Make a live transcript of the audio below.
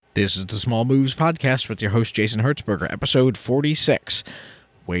This is the Small Moves Podcast with your host, Jason Hertzberger, episode 46.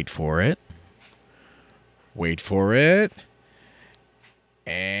 Wait for it. Wait for it.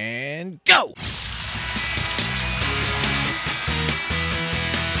 And go!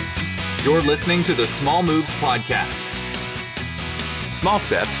 You're listening to the Small Moves Podcast. Small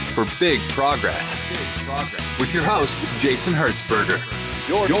steps for big progress. With your host, Jason Hertzberger.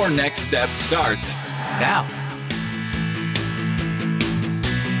 Your next step starts now.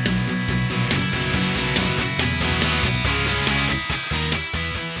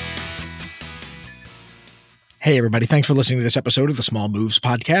 Hey, everybody. Thanks for listening to this episode of the Small Moves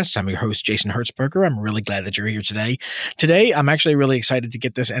Podcast. I'm your host, Jason Hertzberger. I'm really glad that you're here today. Today, I'm actually really excited to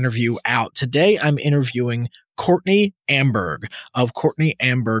get this interview out. Today, I'm interviewing Courtney Amburg of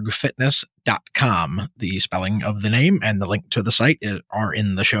CourtneyAmburgFitness.com. The spelling of the name and the link to the site are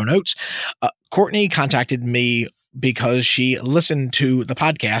in the show notes. Courtney contacted me because she listened to the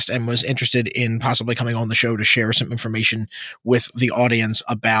podcast and was interested in possibly coming on the show to share some information with the audience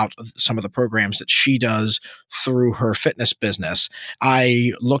about some of the programs that she does through her fitness business.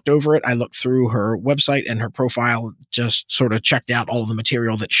 I looked over it. I looked through her website and her profile, just sort of checked out all of the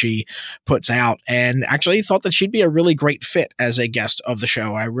material that she puts out, and actually thought that she'd be a really great fit as a guest of the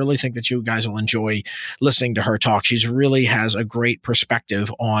show. I really think that you guys will enjoy listening to her talk. She really has a great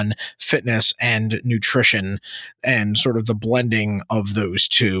perspective on fitness and nutrition and sort of the blending of those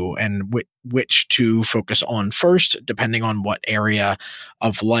two and which to focus on first, depending on what area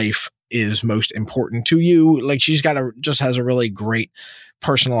of life is most important to you. Like, she's just has a really great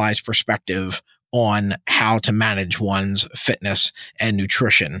personalized perspective on how to manage one's fitness and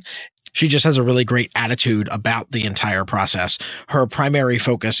nutrition. She just has a really great attitude about the entire process. Her primary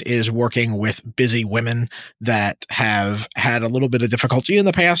focus is working with busy women that have had a little bit of difficulty in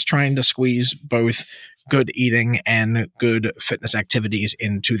the past trying to squeeze both good eating and good fitness activities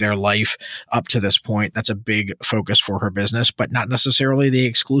into their life up to this point. That's a big focus for her business, but not necessarily the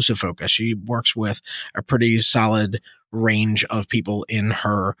exclusive focus. She works with a pretty solid range of people in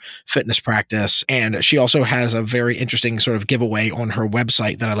her fitness practice. And she also has a very interesting sort of giveaway on her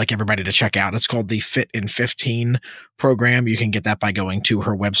website that I'd like everybody to check out. It's called the Fit in 15 program. You can get that by going to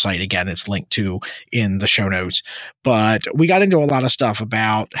her website. Again, it's linked to in the show notes. But we got into a lot of stuff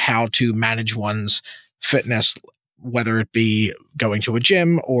about how to manage one's fitness, whether it be going to a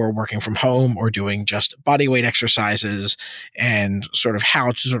gym or working from home or doing just body weight exercises, and sort of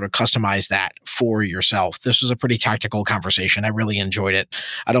how to sort of customize that for yourself. This was a pretty tactical conversation. I really enjoyed it.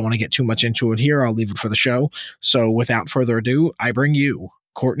 I don't want to get too much into it here. I'll leave it for the show. So without further ado, I bring you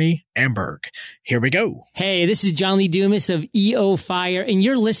Courtney Amburg. Here we go. Hey, this is John Lee Dumas of EO Fire, and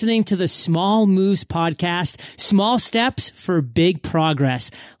you're listening to the Small Moves Podcast, small steps for big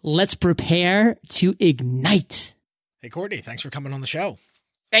progress. Let's prepare to ignite. Hey, Courtney, thanks for coming on the show.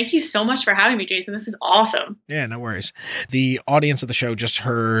 Thank you so much for having me, Jason. This is awesome. Yeah, no worries. The audience of the show just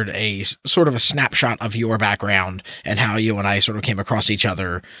heard a sort of a snapshot of your background and how you and I sort of came across each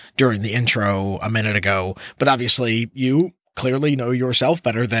other during the intro a minute ago. But obviously, you clearly know yourself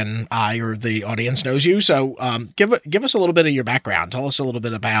better than I or the audience knows you. So give us a little bit of your background. Tell us a little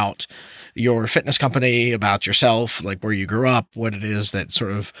bit about your fitness company, about yourself, like where you grew up, what it is that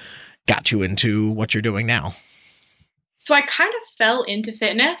sort of got you into what you're doing now. So I kind of fell into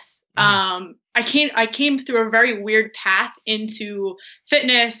fitness. I came through a very weird path into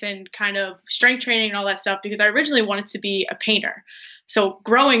fitness and kind of strength training and all that stuff because I originally wanted to be a painter. So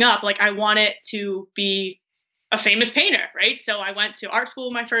growing up, like, I wanted to be a famous painter, right? So I went to art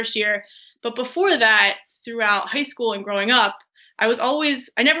school my first year. But before that, throughout high school and growing up, I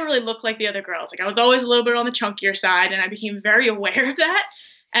never really looked like the other girls. Like, I was always a little bit on the chunkier side, and I became very aware of that.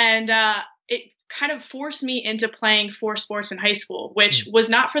 And it kind of forced me into playing 4 sports in high school, which was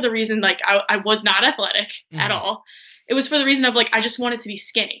not for the reason, like, I was not athletic at all. It was for the reason of, like, I just wanted to be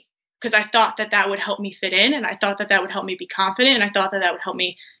skinny because I thought that that would help me fit in, and I thought that that would help me be confident, and I thought that that would help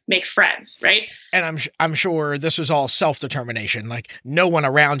me make friends, right? And I'm sure this was all self-determination. Like, no one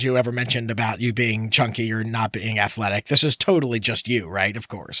around you ever mentioned about you being chunky or not being athletic. This is totally just you, right? Of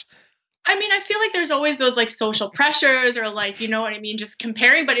course. I mean, I feel like there's always those like social pressures or like, you know what I mean, just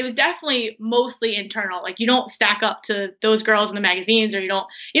comparing, but it was definitely mostly internal. Like, you don't stack up to those girls in the magazines, or you don't,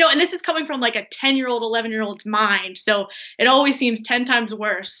 and this is coming from like a 10-year-old, 11-year-old's mind. So it always seems 10 times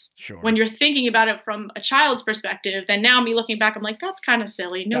worse when you're thinking about it from a child's perspective. And now me looking back, I'm like, that's kind of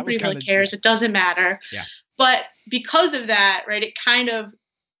silly. Nobody really cares. It doesn't matter. Yeah. But because of that, right, it kind of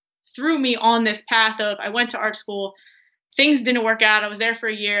threw me on this path of, I went to art school. Things didn't work out. I was there for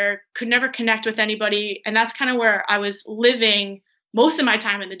a year, could never connect with anybody. And that's kind of where I was living most of my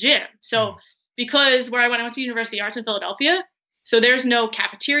time in the gym. So because where I went to University of Arts in Philadelphia, So there's no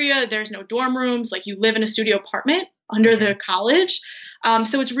cafeteria, there's no dorm rooms. Like you live in a studio apartment under the college.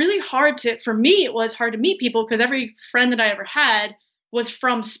 So it's really hard for me, it was hard to meet people because every friend that I ever had was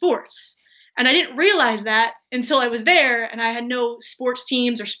from sports. And I didn't realize that until I was there and I had no sports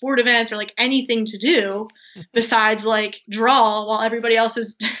teams or sport events or like anything to do besides like draw while everybody else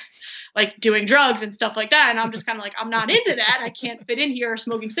is like doing drugs and stuff like that. And I'm just kind of like, I'm not into that. I can't fit in here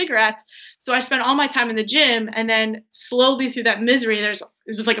smoking cigarettes. So I spent all my time in the gym, and then slowly through that misery, it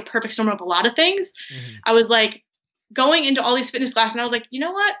was like a perfect storm of a lot of things. Mm-hmm. I was like going into all these fitness classes and I was like, you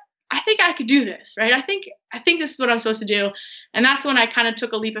know what? I think I could do this, right? I think this is what I'm supposed to do. And that's when I kind of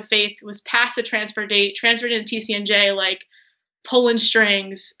took a leap of faith, was past the transfer date, transferred into TCNJ, like pulling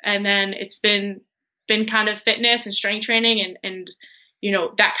strings. And then it's been kind of fitness and strength training and you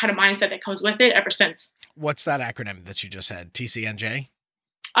know, that kind of mindset that comes with it ever since. What's that acronym that you just said? TCNJ?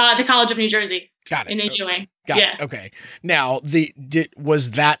 The College of New Jersey. Got it. In Ewing. Got it. Okay. Now,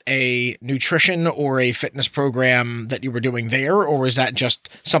 was that a nutrition or a fitness program that you were doing there, or was that just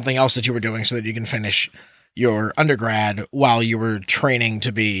something else that you were doing so that you can finish your undergrad while you were training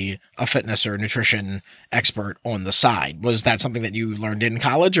to be a fitness or nutrition expert on the side? Was that something that you learned in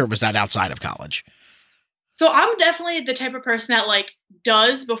college, or was that outside of college? So I'm definitely the type of person that like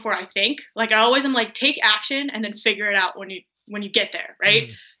does before I think. Like I always am like, take action and then figure it out when you get there, right?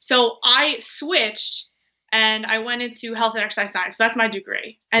 Mm. So I switched and I went into health and exercise science. So that's my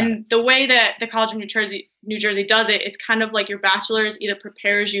degree. And the way that the College of New Jersey does it, it's kind of like your bachelor's either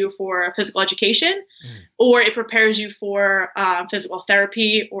prepares you for physical education or it prepares you for physical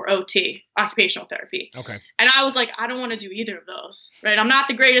therapy or OT, occupational therapy. Okay. And I was like, I don't want to do either of those, right? I'm not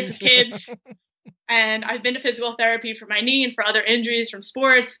the greatest of kids. And I've been to physical therapy for my knee and for other injuries from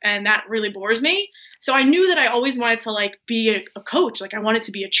sports, and that really bores me. So I knew that I always wanted to like be a coach. Like I wanted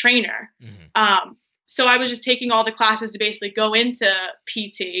to be a trainer. Mm-hmm. So I was just taking all the classes to basically go into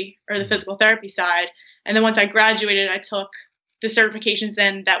PT or the physical therapy side. And then once I graduated, I took the certifications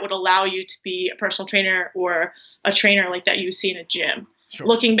in that would allow you to be a personal trainer or a trainer like that you see in a gym. Sure.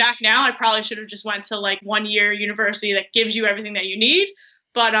 Looking back now, I probably should have just went to like 1 year university that gives you everything that you need.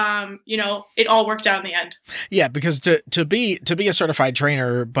 But, you know, it all worked out in the end. Yeah, because to be a certified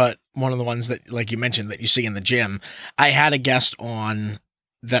trainer, but one of the ones that, like you mentioned, that you see in the gym, I had a guest on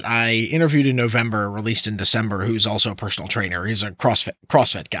that I interviewed in November, released in December, who's also a personal trainer. He's a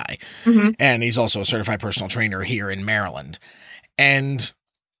CrossFit guy, and he's also a certified personal trainer here in Maryland. And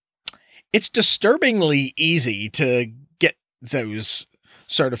it's disturbingly easy to get those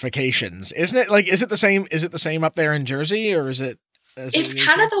certifications, isn't it? Like, is it the same? Is it the same up there in Jersey, or is it? It's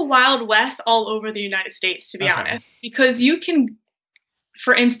kind of the Wild West all over the United States, to be honest, because you can,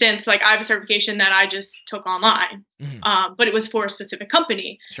 for instance, like I have a certification that I just took online, but it was for a specific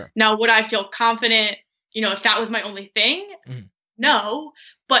company. Sure. Now, would I feel confident, you know, if that was my only thing? No,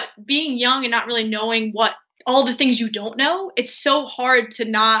 but being young and not really knowing what all the things you don't know, it's so hard to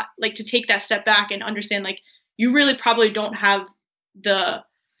not like to take that step back and understand, like, you really probably don't have the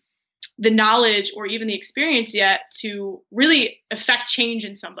knowledge or even the experience yet to really affect change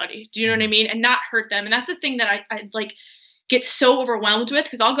in somebody. Do you know what I mean? And not hurt them. And that's the thing that I like get so overwhelmed with,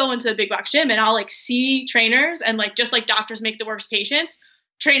 because I'll go into the big box gym and I'll like see trainers, and like, just like doctors make the worst patients,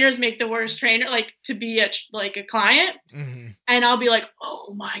 trainers make the worst trainer, like to be a client. And I'll be like,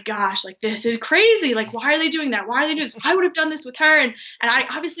 oh my gosh, like this is crazy. Like, why are they doing that? Why are they doing this? I would have done this with her. And I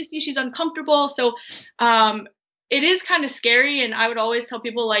obviously see she's uncomfortable. So, it is kind of scary, and I would always tell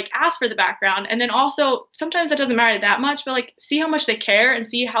people, like, ask for the background. And then also, sometimes that doesn't matter that much, but, like, see how much they care and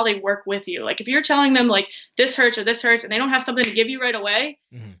see how they work with you. Like, if you're telling them, like, this hurts or this hurts, and they don't have something to give you right away,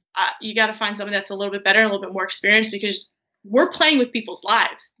 you got to find something that's a little bit better and a little bit more experienced, because we're playing with people's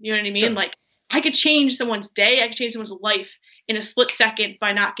lives. You know what I mean? Sure. Like, I could change someone's day. I could change someone's life in a split second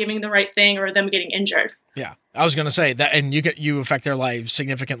by not giving the right thing or them getting injured. Yeah, I was going to say that, and you affect their lives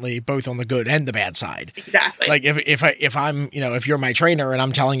significantly, both on the good and the bad side. Exactly. Like if I'm, you know, if you're my trainer and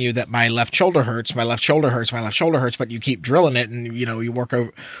I'm telling you that my left shoulder hurts, but you keep drilling it, and you know you work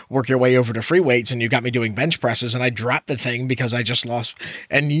your way over to free weights, and you got me doing bench presses, and I dropped the thing because I just lost,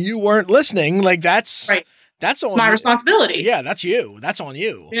 and you weren't listening. Like that's right. That's on my responsibility. Yeah, that's you. That's on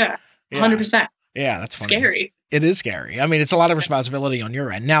you. Yeah, 100%. Yeah, that's funny. Scary. It is scary. I mean, it's a lot of responsibility on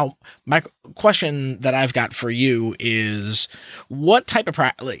your end. Now, my question that I've got for you is, what type of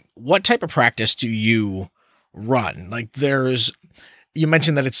practice do you run? Like, you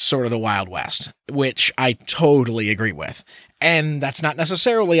mentioned that it's sort of the Wild West, which I totally agree with, and that's not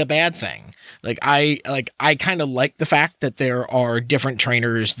necessarily a bad thing. I kind of like the fact that there are different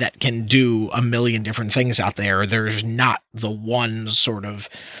trainers that can do a million different things out there. There's not the one sort of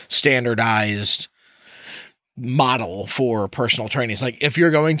standardized model for personal training. It's like, if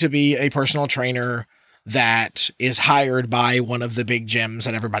you're going to be a personal trainer that is hired by one of the big gyms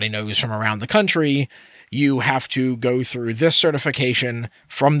that everybody knows from around the country, you have to go through this certification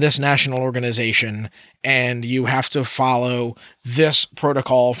from this national organization, and you have to follow this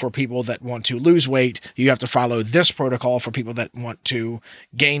protocol for people that want to lose weight. You have to follow this protocol for people that want to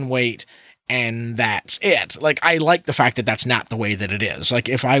gain weight. And that's it. Like, I like the fact that that's not the way that it is. Like,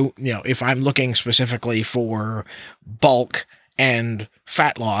 if I'm looking specifically for bulk and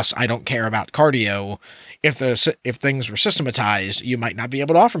fat loss, I don't care about cardio. If things were systematized, you might not be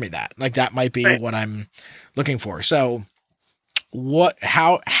able to offer me that. Like, that might be what I'm looking for. So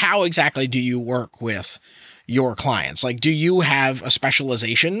how exactly do you work with your clients? Like, do you have a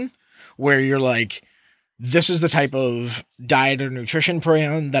specialization where you're like, this is the type of diet or nutrition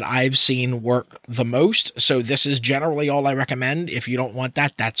plan that I've seen work the most, so this is generally all I recommend. If you don't want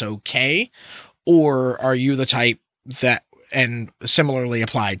that, that's okay? Or are you the type that, and similarly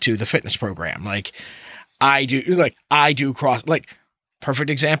applied to the fitness program, like I do cross, like, perfect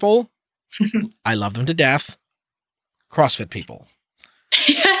example, I love them to death, CrossFit people.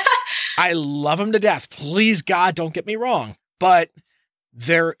 I love them to death. Please, God, don't get me wrong, but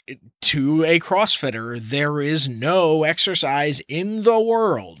to a CrossFitter, there is no exercise in the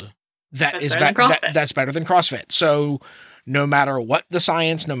world that's better than CrossFit. So no matter what the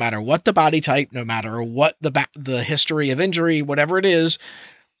science, no matter what the body type, no matter what the history of injury, whatever it is,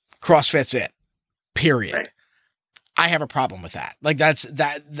 CrossFit's it. Period. Right. I have a problem with that. Like,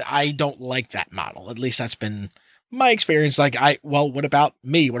 I don't like that model. At least that's been my experience. Like, what about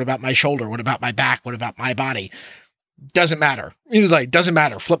me? What about my shoulder? What about my back? What about my body? Doesn't matter. He was like, doesn't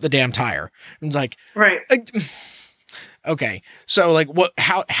matter. Flip the damn tire. I was like, right. Okay. So, like,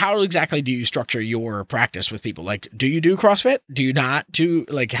 how exactly do you structure your practice with people? Like, do you do CrossFit? Do you not do,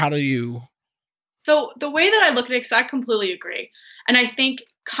 like, how do you? So the way that I look at it, because I completely agree. And I think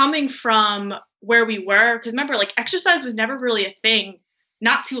coming from where we were, because remember, like, exercise was never really a thing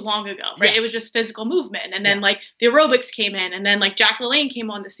not too long ago, right? Yeah. It was just physical movement. And then like the aerobics came in, and then like Jack LaLanne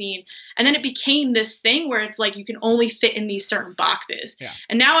came on the scene. And then it became this thing where it's like, you can only fit in these certain boxes. Yeah.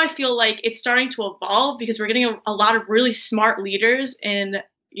 And now I feel like it's starting to evolve, because we're getting a lot of really smart leaders in,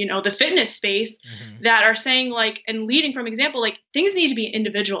 the fitness space that are saying, like, and leading from example, like, things need to be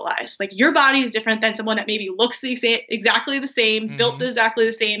individualized. Like, your body is different than someone that maybe looks exactly the same, built exactly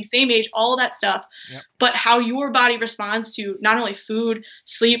the same age, all of that stuff. Yep. But how your body responds to not only food,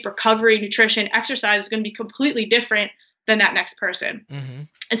 sleep, recovery, nutrition, exercise is going to be completely different than that next person.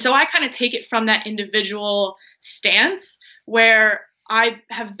 And so I kind of take it from that individual stance, where I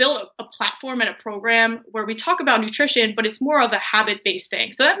have built a platform and a program where we talk about nutrition, but it's more of a habit-based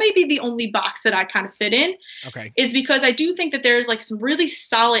thing. So that may be the only box that I kind of fit in. Okay. Is because I do think that there's like some really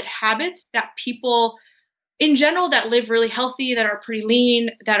solid habits that people in general that live really healthy, that are pretty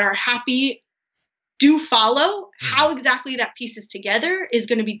lean, that are happy, do follow. How exactly that pieces together is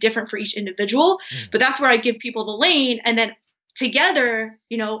going to be different for each individual. But that's where I give people the lane, and then together,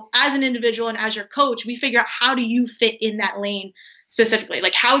 as an individual and as your coach, we figure out, how do you fit in that lane specifically?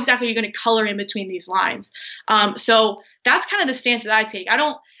 Like, how exactly are you going to color in between these lines? So that's kind of the stance that I take. And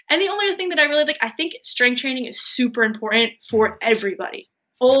the only other thing that I really like, I think strength training is super important for everybody.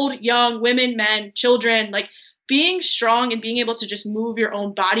 Old, young, women, men, children. Like, being strong and being able to just move your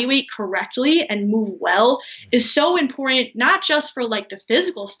own body weight correctly and move well is so important, not just for like the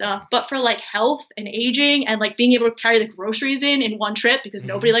physical stuff, but for like health and aging, and like being able to carry the groceries in one trip, because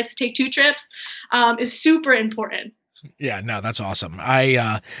nobody likes to take 2 trips, is super important. Yeah, no, that's awesome.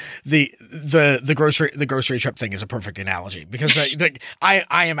 The grocery trip thing is a perfect analogy, because I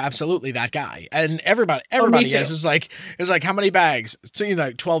am absolutely that guy, and everybody is like, how many bags?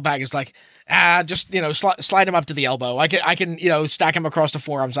 So 12 bags is like, just slide them up to the elbow. I can stack them across the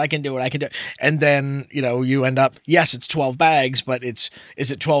forearms. I can do it. And then you end up, yes, it's 12 bags, but is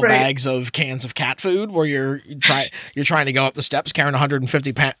it 12 bags of cans of cat food where you're trying to go up the steps carrying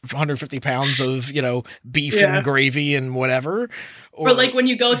 150 pounds of beef and gravy and whatever. Or like when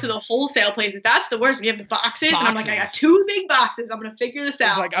you go to the wholesale places, that's the worst. When you have the boxes. And I'm like, I got 2 big boxes. I'm going to figure this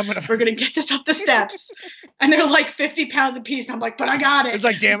out. It's like, we're going to get this up the steps. And they're like 50 pounds a piece. I'm like, but I got it. It's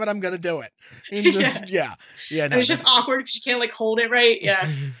like, damn it, I'm going to do it. And no, and it's just awkward because you can't like hold it right. Yeah.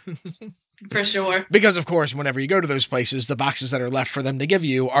 For sure. Because of course, whenever you go to those places, the boxes that are left for them to give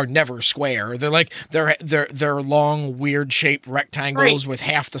you are never square. They're like they're long, weird shaped rectangles with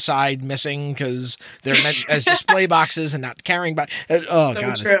half the side missing, because they're meant as display boxes and not carrying boxes. Oh so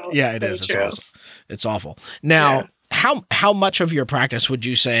God, true. It is. It's awesome. It's awful. Now, how much of your practice would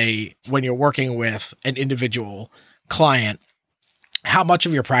you say, when you're working with an individual client, how much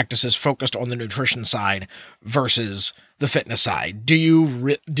of your practice is focused on the nutrition side versus the fitness side? Do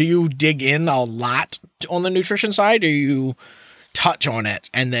you dig in a lot on the nutrition side, or you touch on it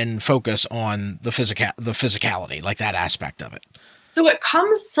and then focus on the physicality, like that aspect of it? So it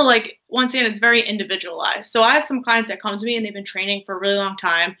comes to like, once again, it's very individualized. So I have some clients that come to me and they've been training for a really long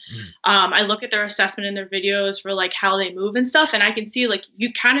time. I look at their assessment and their videos for like how they move and stuff. And I can see like,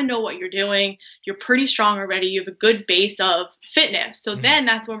 you kind of know what you're doing. You're pretty strong already. You have a good base of fitness. So then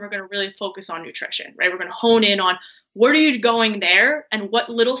that's when we're going to really focus on nutrition, right? We're going to hone in on where are you going there, and what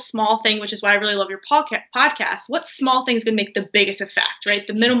little small thing, which is why I really love your podcast, what small thing is going to make the biggest effect, right?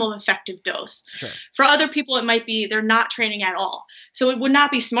 The minimum effective dose. Sure. For other people, it might be they're not training at all. So it would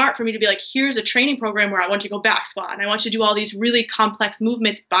not be smart for me to be like, here's a training program where I want you to go back squat and I want you to do all these really complex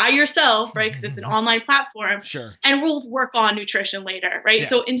movements by yourself, right? Because it's an online platform. Sure. And we'll work on nutrition later, right? Yeah.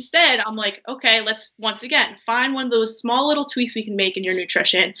 So instead, I'm like, okay, let's once again find one of those small little tweaks we can make in your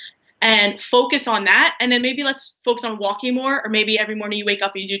nutrition and focus on that. And then maybe let's focus on walking more, or maybe every morning you wake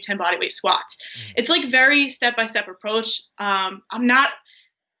up and you do 10 bodyweight squats. It's like very step-by-step approach. I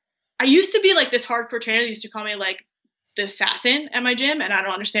used to be like this hardcore trainer. They used to call me like the assassin at my gym. And I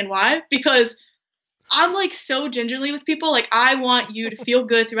don't understand why, because I'm like so gingerly with people. Like, I want you to feel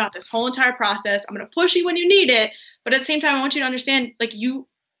good throughout this whole entire process. I'm going to push you when you need it. But at the same time, I want you to understand, like, you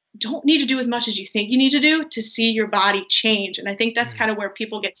don't need to do as much as you think you need to do to see your body change. And I think that's kind of where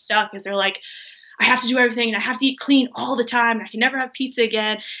people get stuck, is they're like, I have to do everything and I have to eat clean all the time and I can never have pizza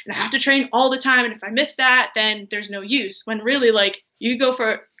again and I have to train all the time. And if I miss that, then there's no use. When really, like, you go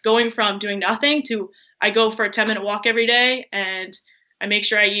for going from doing nothing to I go for a 10-minute walk every day and I make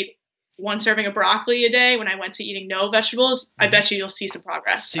sure I eat one serving of broccoli a day when I went to eating no vegetables. I bet you you'll see some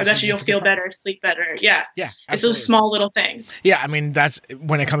progress. I bet you you'll feel better, sleep better. Yeah. Yeah. Absolutely. It's those small little things. Yeah. I mean, that's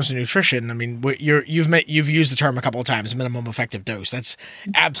when it comes to nutrition. I mean, you've used the term a couple of times, minimum effective dose. That's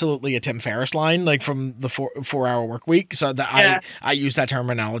absolutely a Tim Ferriss line, like from the 4-hour work week. So that I use that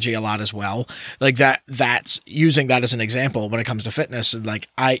terminology a lot as well. Like that's using that as an example when it comes to fitness. Like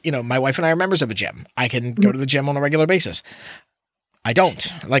my wife and I are members of a gym. I can go to the gym on a regular basis. I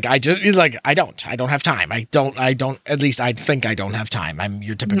don't. I don't have time. I don't, at least I think I don't have time. I'm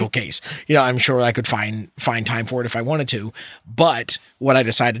your typical case. I'm sure I could find time for it if I wanted to. But what I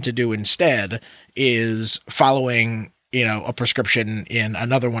decided to do instead is following, a prescription in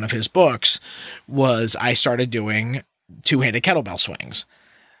another one of his books, was I started doing 2-handed kettlebell swings.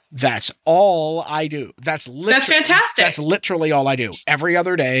 That's all I do. That's fantastic. That's literally all I do. Every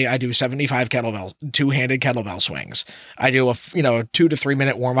other day, I do 75 2-handed kettlebell swings. I do a 2 to 3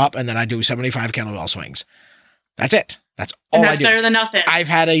 minute warm up, and then I do 75 kettlebell swings. That's it. That's all I do. That's better than nothing. I've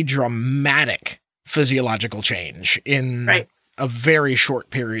had a dramatic physiological change in a very short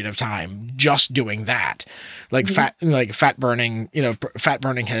period of time just doing that. Like fat burning, fat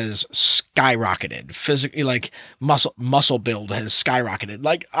burning has skyrocketed. Physically, like muscle build has skyrocketed.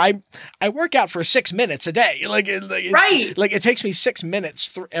 Like I work out for 6 minutes a day. It takes me 6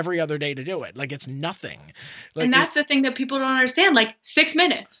 minutes every other day to do it. Like, it's nothing. And that's the thing that people don't understand. Like, 6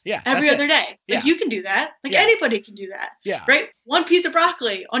 minutes every other day. Like, you can do that. Like, anybody can do that. Yeah. Right? One piece of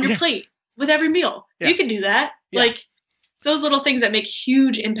broccoli on your plate with every meal. Yeah. You can do that. Yeah. Like, those little things that make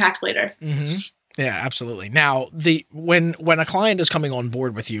huge impacts later. Mm-hmm. Yeah, absolutely. Now, when a client is coming on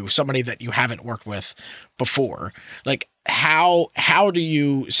board with you, somebody that you haven't worked with before, like how do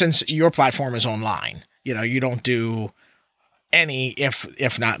you, since your platform is online, you don't do any,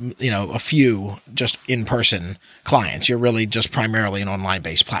 if not, a few just in-person clients. You're really just primarily an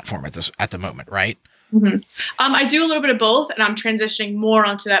online-based platform at the moment, right? Mm-hmm. I do a little bit of both, and I'm transitioning more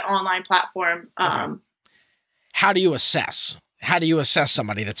onto that online platform. Okay. How do you assess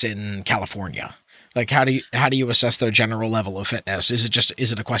somebody that's in California? Like, how do you assess their general level of fitness? Is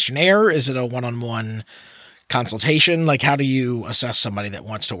it a questionnaire? Is it a one-on-one consultation? Like, how do you assess somebody that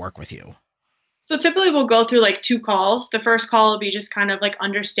wants to work with you? So typically we'll go through like 2 calls. The first call will be just kind of like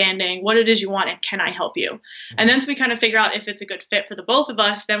understanding what it is you want and can I help you? Mm-hmm. And then once we kind of figure out if it's a good fit for the both of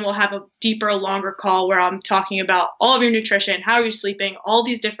us, then we'll have a deeper, longer call where I'm talking about all of your nutrition, how are you sleeping, all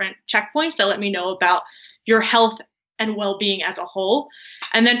these different checkpoints that let me know about your health and well-being as a whole.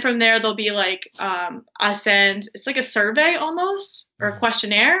 And then from there, there'll be like, it's like a survey almost, or a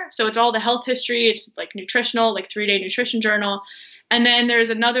questionnaire. So it's all the health history. It's like nutritional, like 3-day nutrition journal. And then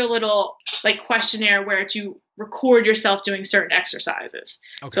there's another little like questionnaire where you record yourself doing certain exercises.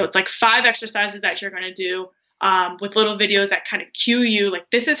 Okay. So it's like 5 exercises that you're going to do with little videos that kind of cue you, like,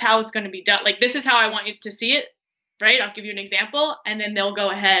 this is how it's going to be done. Like, this is how I want you to see it, right? I'll give you an example. And then they'll go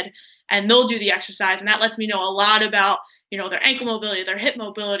ahead and they'll do the exercise. And that lets me know a lot about, their ankle mobility, their hip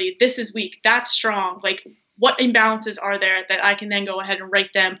mobility. This is weak. That's strong. Like, what imbalances are there that I can then go ahead and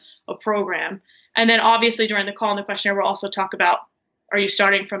write them a program. And then obviously during the call and the questionnaire, we'll also talk about, are you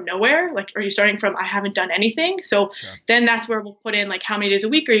starting from nowhere? Like, are you starting from, I haven't done anything? So then that's where we'll put in like, how many days a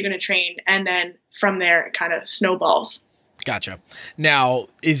week are you going to train? And then from there, it kind of snowballs. Gotcha. Now,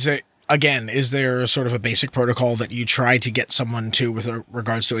 is there sort of a basic protocol that you try to get someone to with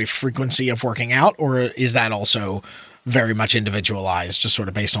regards to a frequency of working out, or is that also very much individualized, just sort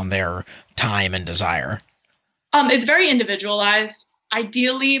of based on their time and desire? It's very individualized.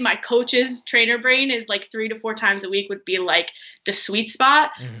 Ideally, my coach's trainer brain is like 3 to 4 times a week would be like the sweet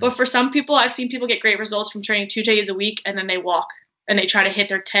spot. Mm-hmm. But for some people, I've seen people get great results from training 2 days a week, and then they walk and they try to hit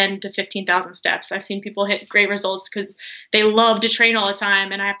their 10 to 15,000 steps. I've seen people hit great results because they love to train all the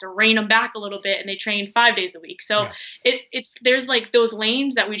time, and I have to rein them back a little bit, and they train 5 days a week. So it's there's like those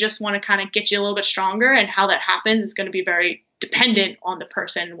lanes that we just want to kind of get you a little bit stronger, and how that happens is going to be very dependent on the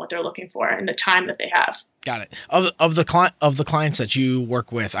person and what they're looking for and the time that they have. Got it. Of the clients that you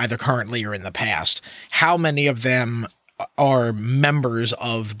work with, either currently or in the past, how many of them are members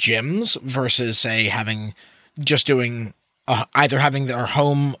of gyms versus, say, either having their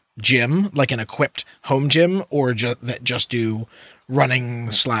home gym, like an equipped home gym, or that just do running /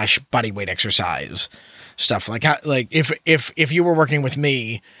 bodyweight exercise stuff? Like if you were working with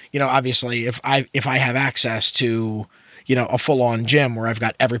me, obviously if I have access to a full-on gym where I've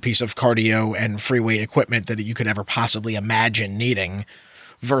got every piece of cardio and free weight equipment that you could ever possibly imagine needing,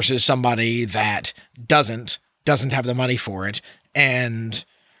 versus somebody that doesn't have the money for it and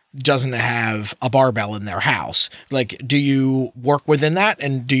doesn't have a barbell in their house. Like, do you work within that?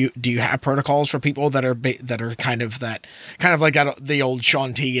 And do you have protocols for people that are kind of like the old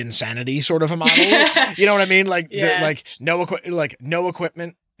Shaun T insanity sort of a model? You know what I mean? Like, like no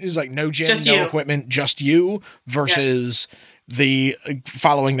equipment. It was like no gym, just no equipment, just you, versus the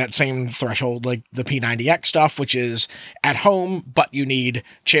following that same threshold, like the P90X stuff, which is at home, but you need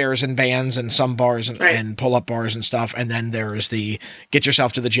chairs and bands and some bars and pull-up bars and stuff. And then there's the get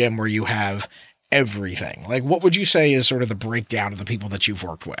yourself to the gym where you have everything. Like, what would you say is sort of the breakdown of the people that you've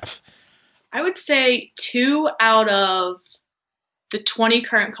worked with? I would say 2 out of the 20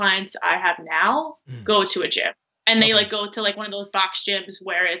 current clients I have now go to a gym. And they like go to like one of those box gyms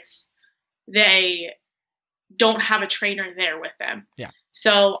where they don't have a trainer there with them. Yeah.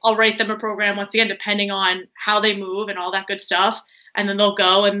 So I'll write them a program, once again, depending on how they move and all that good stuff. And then they'll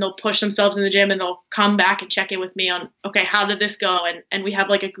go and they'll push themselves in the gym, and they'll come back and check in with me on, okay, how did this go? And we have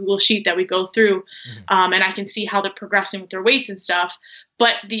like a Google sheet that we go through, and I can see how they're progressing with their weights and stuff.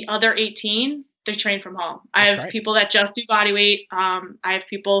 But the other 18, they train from home. I have people that just do body weight. I have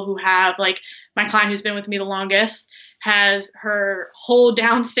people who have, like, my client who's been with me the longest has her whole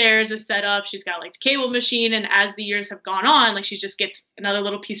downstairs is set up. She's got like the cable machine. And as the years have gone on, like, she just gets another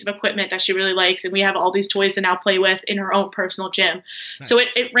little piece of equipment that she really likes. And we have all these toys to now play with in her own personal gym. Nice. So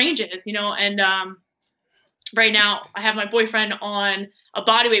it ranges, and right now I have my boyfriend on a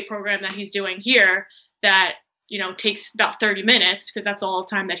bodyweight program that he's doing here that, takes about 30 minutes because that's all the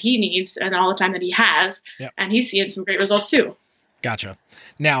time that he needs and all the time that he has. Yep. And he's seeing some great results too. Gotcha.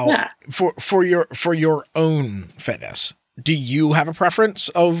 Now, for your own fitness, do you have a preference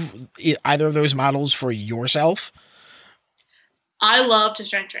of either of those models for yourself? I love to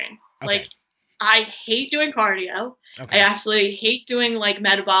strength train. Okay. Like, I hate doing cardio. Okay. I absolutely hate doing like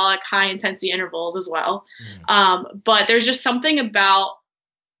metabolic high intensity intervals as well. But there's just something about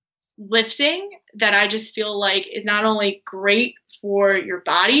lifting that I just feel like is not only great for your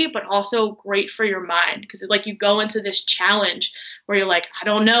body, but also great for your mind. Because like, you go into this challenge where you're like, I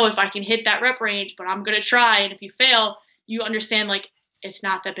don't know if I can hit that rep range, but I'm going to try. And if you fail, you understand like it's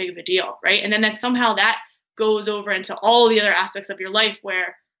not that big of a deal. Right. And then somehow that goes over into all the other aspects of your life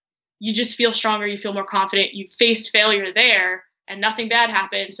where you just feel stronger. You feel more confident. You faced failure there and nothing bad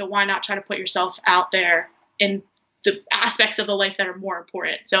happened. So why not try to put yourself out there in the aspects of the life that are more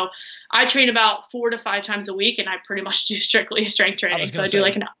important? So I train about 4 to 5 times a week, and I pretty much do strictly strength training. So I do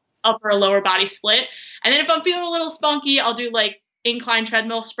like an upper or lower body split. And then if I'm feeling a little spunky, I'll do like incline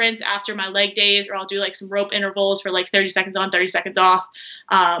treadmill sprints after my leg days, or I'll do like some rope intervals for like 30 seconds on, 30 seconds off.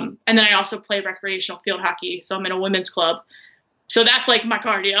 And then I also play recreational field hockey. So I'm in a women's club. So that's like my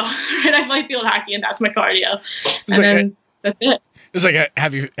cardio. And I play field hockey, and that's my cardio. And then that's it. It's like,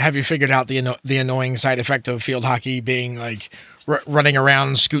 have you figured out the annoying side effect of field hockey being like running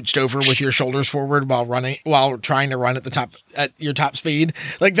around scooched over with your shoulders forward while trying to run at your top speed?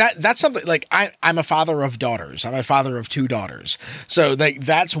 Like that's something like I'm a father of daughters. I'm a father of 2 daughters. So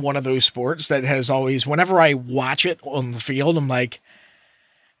that's one of those sports that has always, whenever I watch it on the field, I'm like,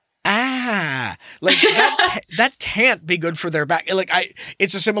 Like that can't be good for their back. Like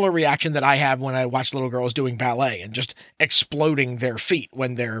it's a similar reaction that I have when I watch little girls doing ballet and just exploding their feet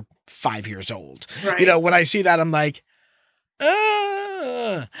when they're 5 years old. Right. You know, when I see that, I'm like,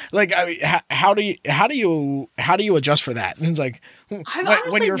 like, I mean, how do you adjust for that? And it's like, I've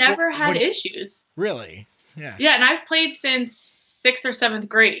honestly never had issues. Really? Yeah. Yeah, and I've played since 6th or 7th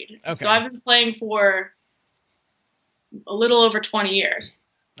grade. Okay. So I've been playing for a little over 20 years.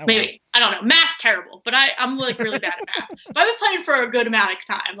 Oh, maybe. Wow. I don't know. Math's terrible, but I'm like really bad at math. But I've been playing for a good amount of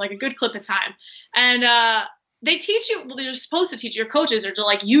time, like a good clip of time. And they teach you, they're supposed to teach your coaches are to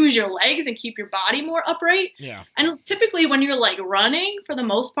like use your legs and keep your body more upright. Yeah. And typically when you're like running, for the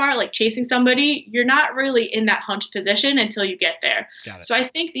most part, like chasing somebody, you're not really in that hunched position until you get there. Got it. So I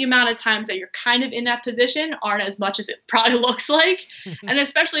think the amount of times that you're kind of in that position aren't as much as it probably looks like. And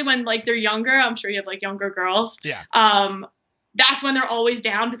especially when like they're younger, I'm sure you have like younger girls. Yeah. That's when they're always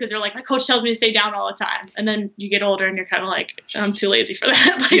down because they're like, my coach tells me to stay down all the time. And then you get older and you're kind of like, I'm too lazy for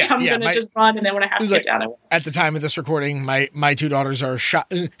that. Like I'm going to just run. And then when I have to get down, at the time of this recording, my two daughters are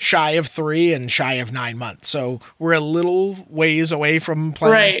shy of 3 and shy of 9 months. So we're a little ways away from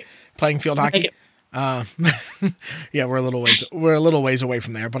playing field hockey. Yeah, we're a little ways away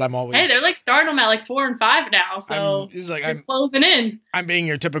from there, but I'm always. Hey, they're like starting them at like 4 and 5 now, so I'm closing in. I'm being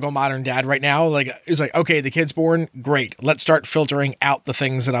your typical modern dad right now. Like it's like, okay, the kid's born, great. Let's start filtering out the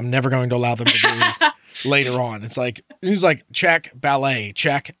things that I'm never going to allow them to do later on. It's like he's like, check ballet,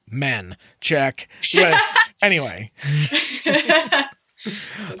 check men, check. Anyway.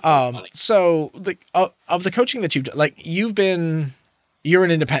 So of the coaching that you've like,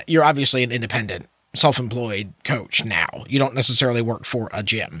 you're obviously an independent, self-employed coach now. You don't necessarily work for a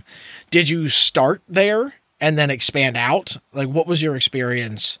gym. Did you start there and then expand out? Like, what was your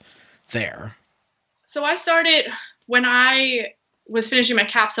experience there? So I started when I was finishing my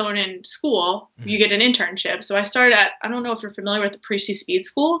capstone in school. Mm-hmm. You get an internship. So I started at, I don't know if you're familiar with the Pre-C Speed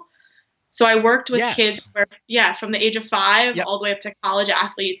School. So I worked with kids from the age of 5 all the way up to college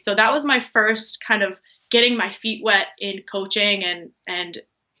athletes. So that was my first kind of getting my feet wet in coaching and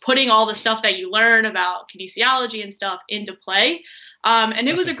putting all the stuff that you learn about kinesiology and stuff into play. And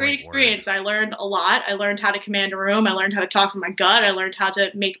it was a great experience. I learned a lot. I learned how to command a room. I learned how to talk from my gut. I learned how to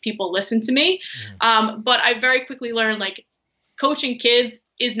make people listen to me. But I very quickly learned like coaching kids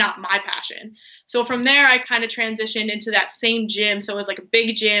is not my passion. So from there, I kind of transitioned into that same gym. So it was like a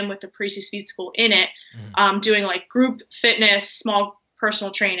big gym with the Pre-C Speed School in it, doing like group fitness, small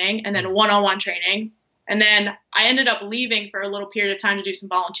personal training, and then one-on-one training. And then I ended up leaving for a little period of time to do some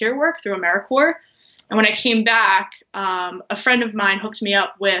volunteer work through AmeriCorps. And when I came back, a friend of mine hooked me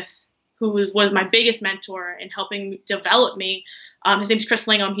up with who was my biggest mentor in helping develop me. His name's Chris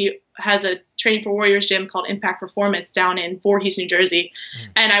Lingham. He has a Training for Warriors gym called Impact Performance down in Voorhees, New Jersey.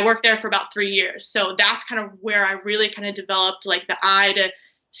 And I worked there for about 3 years. So that's kind of where I really kind of developed like the eye to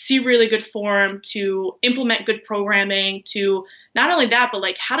see really good form, to implement good programming, to not only that, but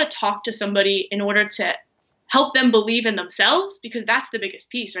like how to talk to somebody in order to help them believe in themselves, because that's the biggest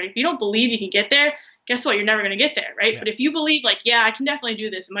piece, right? If you don't believe you can get there, guess what? You're never going to get there, right? Yeah. But if you believe like, yeah, I can definitely do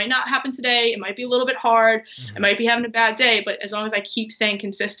this. It might not happen today. It might be a little bit hard. I might be having a bad day, but as long as I keep staying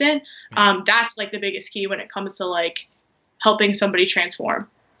consistent, that's like the biggest key when it comes to like helping somebody transform.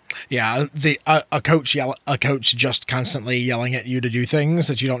 Yeah, a coach just constantly yelling at you to do things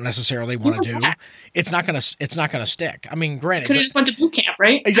that you don't necessarily want to do. It's not gonna stick. I mean, granted, could have just went to boot camp,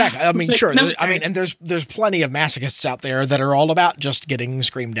 right? Exactly. I mean, sure. And there's plenty of masochists out there that are all about just getting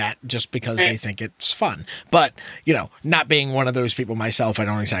screamed at just because they think it's fun. But not being one of those people myself, I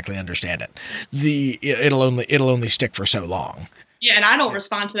don't exactly understand it. It'll only stick for so long. Yeah, and I don't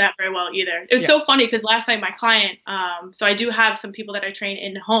respond to that very well either. It was so funny because last night my client, so I do have some people that I train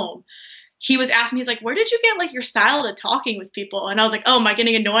in home. He was asking me, he's like, where did you get like your style to talking with people? And I was like, oh, am I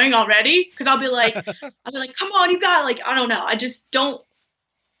getting annoying already? Because I'll be like, come on, you got like, I don't know. I just don't,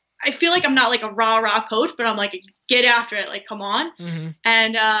 I feel like I'm not like a rah coach, but I'm like, get after it. Like, come on.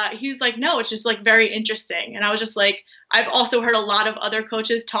 And he's like, no, it's just like very interesting. And I was just like, I've also heard a lot of other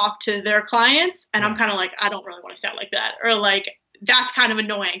coaches talk to their clients. And I'm kind of like, I don't really want to sound like that. Or like, that's kind of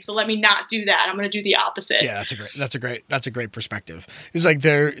annoying. So let me not do that. I'm going to do the opposite. Yeah, that's a great perspective. It's like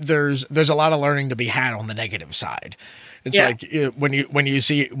there's a lot of learning to be had on the negative side. It's like when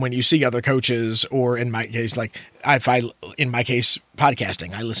you see other coaches, or in my case, like in my case,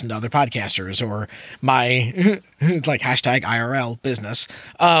 podcasting, I listen to other podcasters, or my like hashtag IRL business,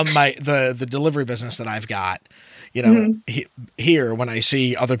 the delivery business that I've got, here, when I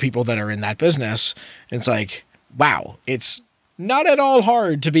see other people that are in that business, it's like, wow, it's not at all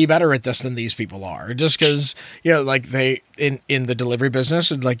hard to be better at this than these people are. Just because, like they in the delivery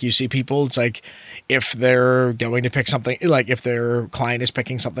business, like you see people, it's like if they're going to pick something, like if their client is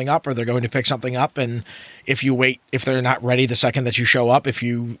picking something up or they're going to pick something up, and if you wait, if they're not ready the second that you show up, if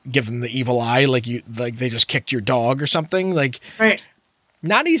you give them the evil eye, like they just kicked your dog or something, like right.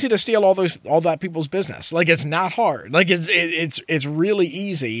 Not easy to steal all that people's business. Like it's not hard. Like it's really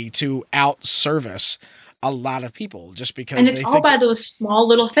easy to out-service a lot of people just because. And it's all by those small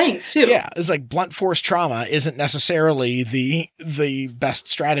little things too. Yeah. It's like blunt force trauma isn't necessarily the best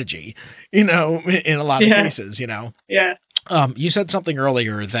strategy, in a lot of cases, Yeah. You said something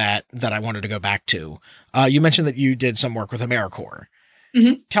earlier that I wanted to go back to. You mentioned that you did some work with AmeriCorps.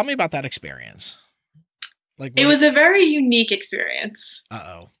 Mm-hmm. Tell me about that experience. Like it was a very unique experience.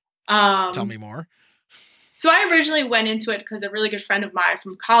 Tell me more. So I originally went into it because a really good friend of mine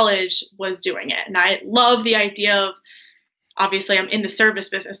from college was doing it. And I love the idea of, obviously I'm in the service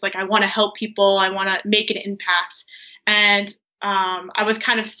business. Like I want to help people. I want to make an impact. And I was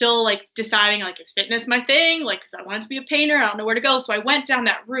kind of still like deciding, like, is fitness my thing? Like, cause I wanted to be a painter. I don't know where to go. So I went down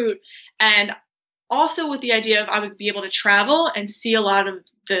that route, and also with the idea of I would be able to travel and see a lot of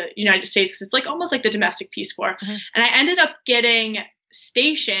the United States, because it's like almost like the domestic Peace Corps. Mm-hmm. And I ended up getting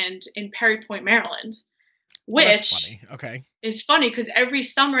stationed in Perry Point, Maryland, which is funny because every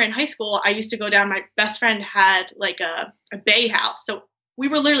summer in high school, I used to go down. My best friend had like a bay house. So we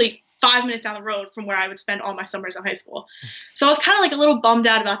were literally 5 minutes down the road from where I would spend all my summers in high school. So I was kind of like a little bummed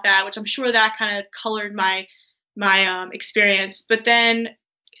out about that, which I'm sure that kind of colored my experience. But then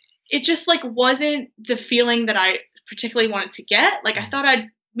it just like wasn't the feeling that I particularly wanted to get. Like I thought I'd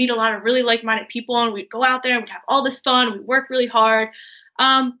meet a lot of really like-minded people and we'd go out there and we'd have all this fun. We'd work really hard.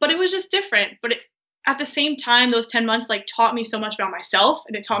 But it was just different. But at the same time, those 10 months like taught me so much about myself,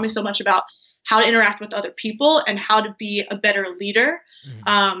 and it taught me so much about how to interact with other people and how to be a better leader.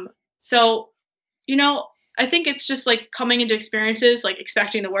 Mm-hmm. So, I think it's just like coming into experiences, like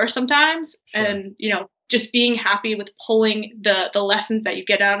expecting the worst sometimes. Sure. And, just being happy with pulling the lessons that you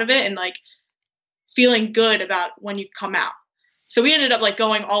get out of it and like feeling good about when you come out. So we ended up like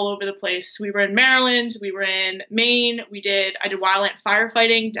going all over the place. We were in Maryland, we were in Maine, I did wildland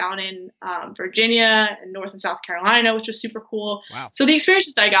firefighting down in Virginia and North and South Carolina, which was super cool. Wow. So the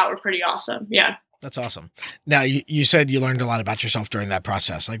experiences that I got were pretty awesome. Yeah. That's awesome. Now you said you learned a lot about yourself during that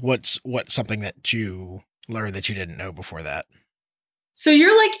process. Like what's something that you learned that you didn't know before that? So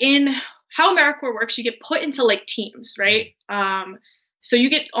you're like in how AmeriCorps works, you get put into like teams, right? So you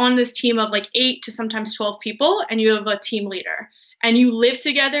get on this team of like 8 to sometimes 12 people, and you have a team leader. And you live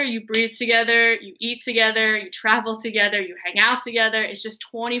together, you breathe together, you eat together, you travel together, you hang out together. It's just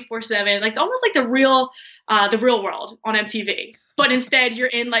 24/7. Like it's almost like the real world on MTV. But instead, you're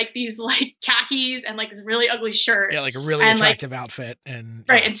in like these like khakis and like this really ugly shirt. Yeah, like a really attractive outfit and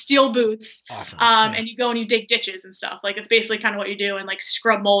right, and steel boots. Awesome. And you go and you dig ditches and stuff. Like it's basically kind of what you do, and like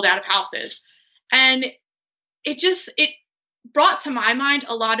scrub mold out of houses. And it brought to my mind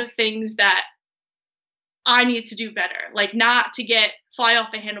a lot of things that I need to do better, like not to fly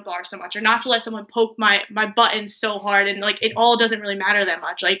off the handlebar so much, or not to let someone poke my buttons so hard. And like, it all doesn't really matter that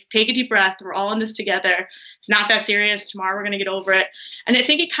much. Like take a deep breath. We're all in this together. It's not that serious. Tomorrow we're going to get over it. And I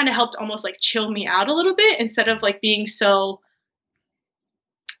think it kind of helped almost like chill me out a little bit, instead of like being so,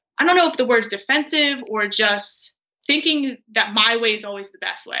 I don't know if the word's defensive or just thinking that my way is always the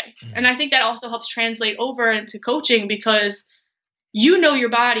best way. Mm-hmm. And I think that also helps translate over into coaching, because you know your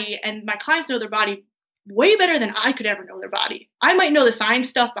body, and my clients know their body way better than I could ever know their body. I might know the science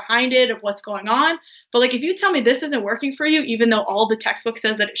stuff behind it of what's going on, but like if you tell me this isn't working for you, even though all the textbook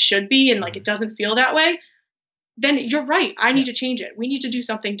says that it should be, and like it doesn't feel that way, then you're right. I need to change it. We need to do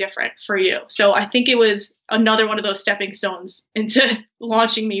something different for you. So I think it was another one of those stepping stones into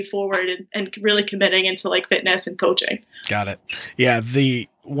launching me forward and really committing into like fitness and coaching. Got it. Yeah.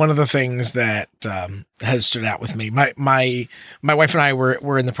 One of the things that has stood out with me, my wife and I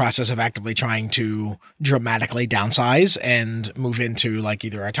were in the process of actively trying to dramatically downsize and move into like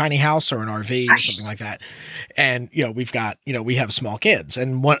either a tiny house or an RV or something like that. And, we have small kids.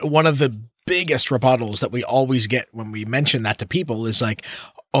 And one of the biggest rebuttals that we always get when we mention that to people is like,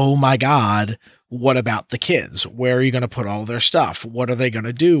 oh my God, what about the kids? Where are you going to put all their stuff? What are they going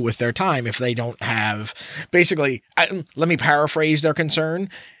to do with their time if they don't have, basically, let me paraphrase their concern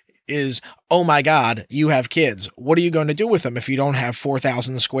is, oh my God, you have kids. What are you going to do with them if you don't have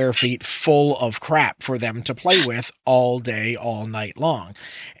 4,000 square feet full of crap for them to play with all day, all night long?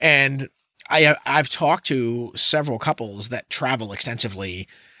 And I've talked to several couples that travel extensively,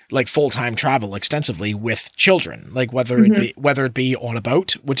 like full-time travel extensively with children, like whether it be on a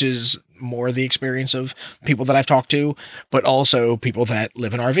boat, which is more the experience of people that I've talked to, but also people that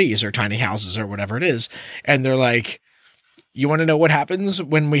live in RVs or tiny houses or whatever it is. And they're like, you want to know what happens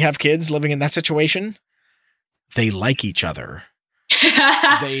when we have kids living in that situation? They like each other.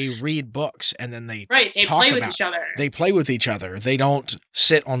 They read books and then they right. They talk play with about, each other. They play with each other. They don't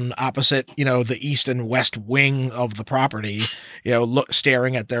sit on opposite, the east and west wing of the property,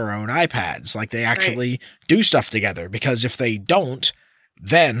 staring at their own iPads. Like they actually do stuff together, because if they don't,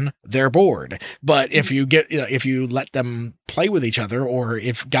 then they're bored. But if you if you let them play with each other, or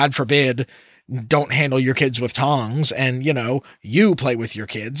if, God forbid, don't handle your kids with tongs and, you play with your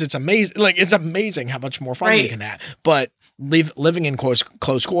kids, it's amazing. Like, it's amazing how much more fun you can have. But living in close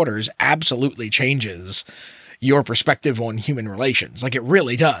quarters absolutely changes your perspective on human relations. Like, it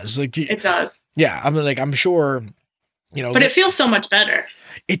really does. Like, it does. Yeah. I mean, like, I'm sure, but it feels so much better.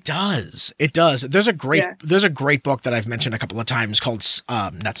 It does. It does. There's a great book that I've mentioned a couple of times called,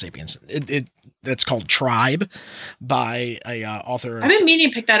 not Sapiens. That's called Tribe, by a author. I've been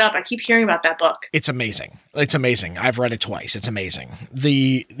meaning to pick that up. I keep hearing about that book. It's amazing. It's amazing. I've read it twice. It's amazing.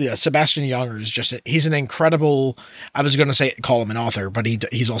 The Sebastian Junger is he's an incredible, I was going to call him an author, but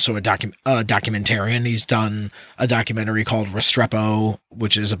he's also a documentarian. He's done a documentary called Restrepo,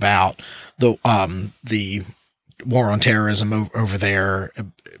 which is about the war on terrorism over there,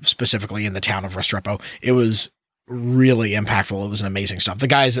 specifically in the town of Restrepo. It was really impactful. It was an amazing stuff. The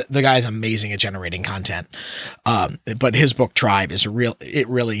guy's amazing at generating content. But his book Tribe is it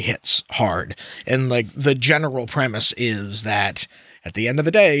really hits hard. And like the general premise is that at the end of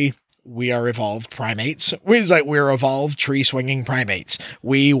the day, we are evolved primates. We're evolved tree swinging primates.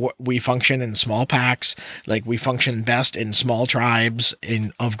 We function in small packs. Like, we function best in small tribes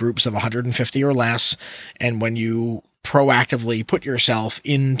of groups of 150 or less. And when you proactively put yourself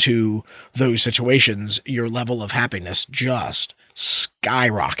into those situations, your level of happiness just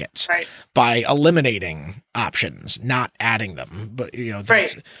skyrockets by eliminating options, not adding them. But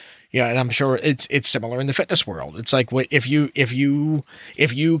yeah, and I'm sure it's similar in the fitness world. It's like, if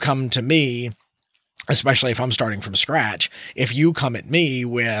you come to me, especially if I'm starting from scratch, if you come at me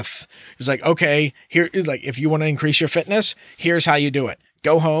with, it's like, okay, here is like, if you want to increase your fitness, here's how you do it.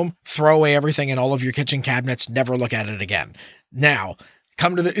 Go home, throw away everything in all of your kitchen cabinets, never look at it again. Now,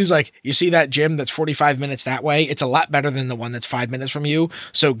 come to it's like, you see that gym that's 45 minutes that way? It's a lot better than the one that's 5 minutes from you.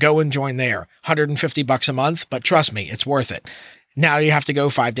 So go and join there. $150 a month, but trust me, it's worth it. Now you have to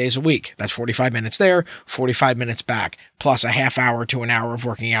go 5 days a week. That's 45 minutes there, 45 minutes back, plus a half hour to an hour of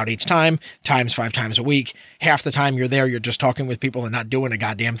working out each time, times 5 times a week. Half the time you're there, you're just talking with people and not doing a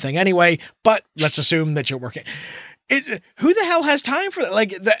goddamn thing anyway. But let's assume that you're working. Who the hell has time for that?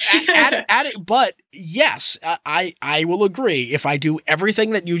 Like, add it. But yes, I will agree. If I do everything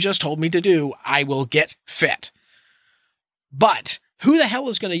that you just told me to do, I will get fit. But who the hell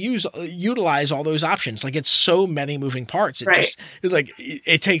is going to utilize all those options? Like, it's so many moving parts. It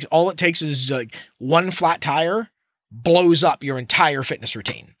takes is like one flat tire blows up your entire fitness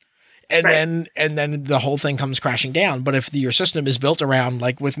routine. And then the whole thing comes crashing down. But if your system is built around,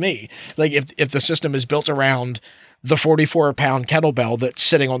 like with me, like if the system is built around the 44-pound kettlebell that's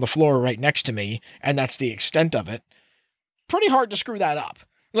sitting on the floor right next to me, and that's the extent of it, pretty hard to screw that up.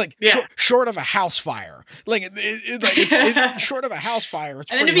 Like, short of a house fire. Like, short of a house fire.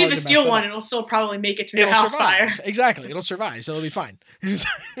 It's and then if you have a steel one, it'll still probably make it through the house fire. Exactly. It'll survive, so it'll be fine.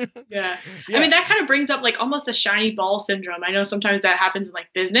 Yeah. I mean, that kind of brings up, like, almost the shiny ball syndrome. I know sometimes that happens in, like,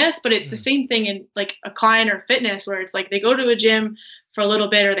 business, but it's the same thing in, like, a client or fitness, where it's like they go to a gym for a little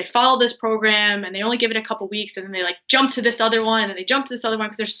bit, or they follow this program and they only give it a couple weeks, and then they like jump to this other one, and then they jump to this other one,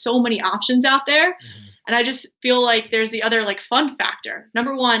 because there's so many options out there. And I just feel like there's the other, like, fun factor.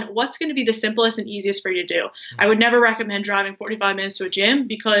 Number one, what's going to be the simplest and easiest for you to do? I would never recommend driving 45 minutes to a gym,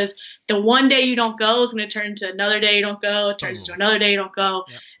 because the one day you don't go is going to turn into another day you don't go. It turns into another day you don't go.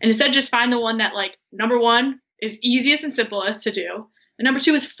 Yep. And instead, just find the one that, like, number one is easiest and simplest to do. And number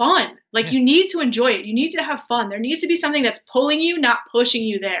two is fun. Like, you need to enjoy it. You need to have fun. There needs to be something that's pulling you, not pushing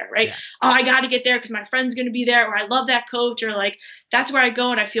you there, right? Yeah. Oh, I got to get there because my friend's going to be there, or I love that coach, or like, that's where I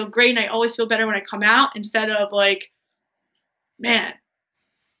go and I feel great and I always feel better when I come out, instead of like, man,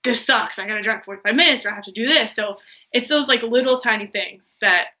 this sucks. I got to drive 45 minutes, or I have to do this. So it's those like little tiny things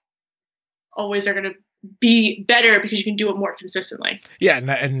that always are going to be better, because you can do it more consistently. Yeah,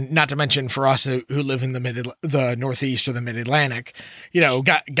 and not to mention for us who live in the Northeast or the Mid-Atlantic,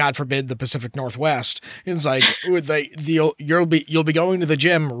 God forbid the Pacific Northwest. It's like you'll be going to the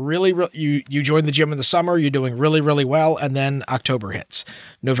gym you join the gym in the summer, you're doing really, really well, and then October hits,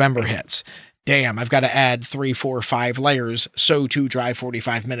 November hits. damn, I've got to add 3, 4, 5 layers. So to drive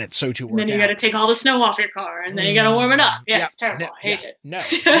 45 minutes. So to work out. And then you got to take all the snow off your car, and then you got to warm it up. Yeah, it's terrible. I hate it. No,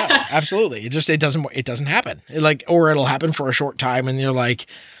 absolutely. It doesn't happen. Or it'll happen for a short time, and you're like,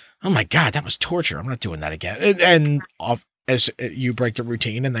 oh my God, that was torture. I'm not doing that again. And as you break the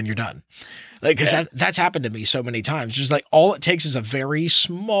routine, and then you're done. Because that's happened to me so many times. Just all it takes is a very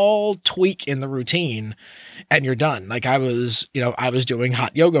small tweak in the routine, and you're done. I was doing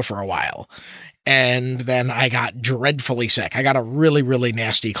hot yoga for a while, and then I got dreadfully sick. I got a really, really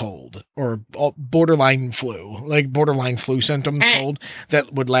nasty cold, or borderline flu symptoms cold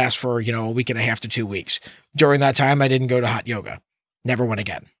that would last for, a week and a half to 2 weeks. During that time, I didn't go to hot yoga. Never went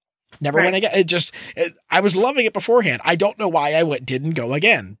again. Went again. I was loving it beforehand. I don't know why I didn't go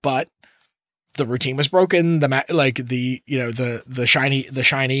again, but the routine was broken. The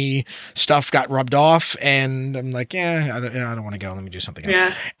shiny stuff got rubbed off, and I'm like, I don't want to go. Let me do something else.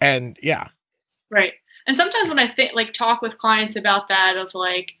 Yeah. And right. And sometimes when I talk with clients about that, of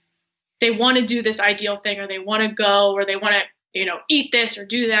they want to do this ideal thing, or they want to go, or they want to, eat this or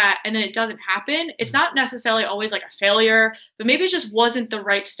do that, and then it doesn't happen. It's not necessarily always a failure, but maybe it just wasn't the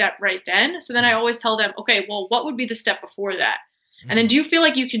right step right then. So then I always tell them, okay, well, what would be the step before that? And then do you feel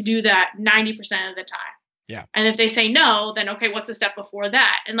like you can do that 90% of the time? Yeah. And if they say no, then okay, what's the step before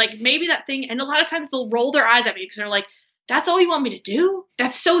that? And maybe that thing, and a lot of times they'll roll their eyes at me because they're like, that's all you want me to do?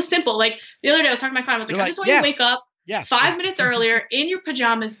 That's so simple. The other day I was talking to my client, I was like, I just want you to wake up 5 minutes earlier in your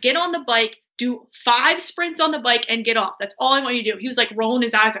pajamas, get on the bike, do 5 sprints on the bike, and get off. That's all I want you to do. He was rolling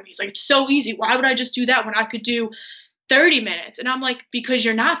his eyes at me. He's like, it's so easy. Why would I just do that when I could do 30 minutes? And I'm like, because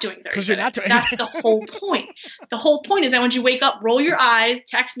you're not doing 30 minutes. You're not doing That's the whole point. The whole point is that when you wake up, roll your eyes,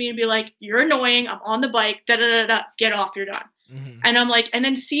 text me and be like, you're annoying. I'm on the bike, get off, you're done. Mm-hmm. And I'm like, and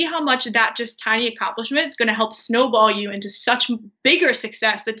then see how much that just tiny accomplishment is going to help snowball you into such bigger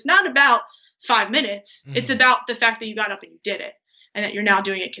success. That's not about 5 minutes. Mm-hmm. It's about the fact that you got up and you did it, and that you're now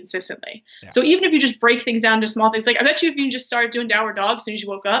doing it consistently. Yeah. So even if you just break things down to small things, I bet you if you just started doing downward dog as soon as you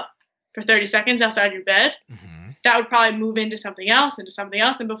woke up for 30 seconds outside your bed, that would probably move into something else.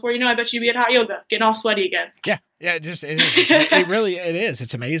 And before you know, I bet you'd be at hot yoga, getting all sweaty again. Yeah. Yeah. It is. It is.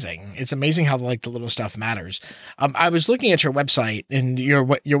 It's amazing. It's amazing how the little stuff matters. I was looking at your website, and your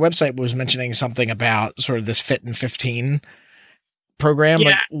website was mentioning something about sort of this Fit in 15 program.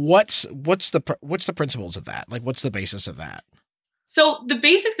 Yeah. What's the principles of that? What's the basis of that? So the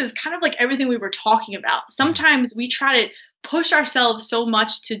basics is kind of everything we were talking about. Sometimes we try to push ourselves so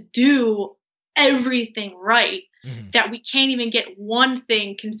much to do everything right that we can't even get one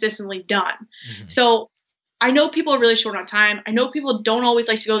thing consistently done. So I know people are really short on time. I know people don't always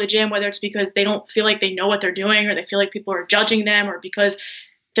like to go to the gym, whether it's because they don't feel like they know what they're doing, or they feel like people are judging them, or because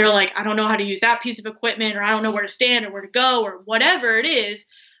they're like, I don't know how to use that piece of equipment, or I don't know where to stand or where to go, or whatever it is.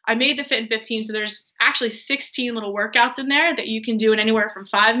 I made the Fit in 15. So there's actually 16 little workouts in there that you can do in anywhere from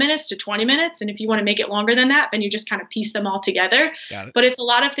 5 minutes to 20 minutes. And if you want to make it longer than that, then you just kind of piece them all together. But it's a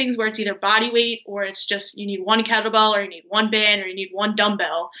lot of things where it's either body weight, or it's just you need one kettlebell, or you need one band, or you need one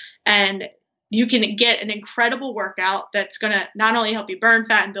dumbbell. And you can get an incredible workout that's going to not only help you burn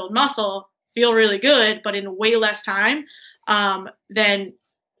fat and build muscle, feel really good, but in way less time than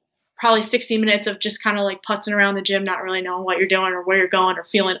probably 60 minutes of just kind of putzing around the gym, not really knowing what you're doing or where you're going, or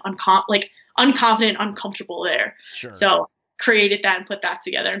feeling unconfident, uncomfortable there. Sure. So created that and put that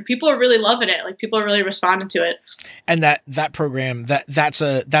together, and people are really loving it. People are really responding to it. And that program, that's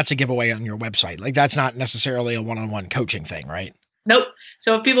a giveaway on your website. That's not necessarily a one-on-one coaching thing, right? Nope.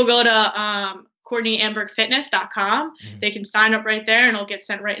 So if people go to CourtneyAmburgFitness.com, they can sign up right there, and it'll get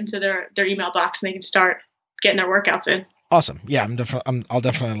sent right into their email box, and they can start getting their workouts in. Awesome. Yeah, I'll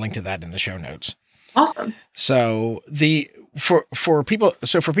definitely link to that in the show notes. Awesome. So for people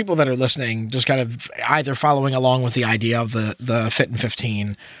that are listening, just kind of either following along with the idea of the Fit in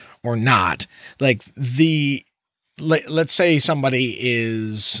 15 or not, let's say somebody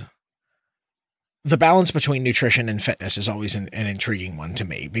is, the balance between nutrition and fitness is always an intriguing one to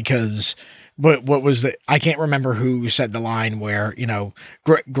me, because what was I can't remember who said the line where,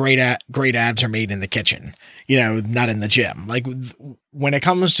 great abs are made in the kitchen, not in the gym. When it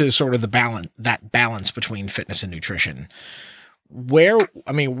comes to sort of that balance between fitness and nutrition, where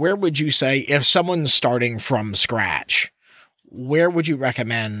would you say, if someone's starting from scratch, where would you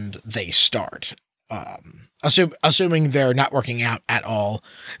recommend they start? Assuming they're not working out at all,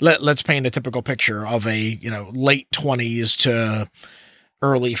 let's paint a typical picture of a, late 20s to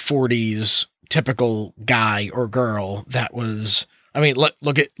early 40s typical guy or girl that was,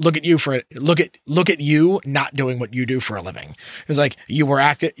 look at you not doing what you do for a living. It's you were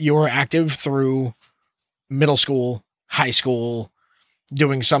active through middle school, high school,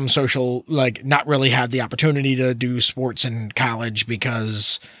 doing some social, like not really had the opportunity to do sports in college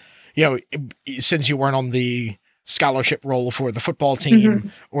because, since you weren't on the scholarship roll for the football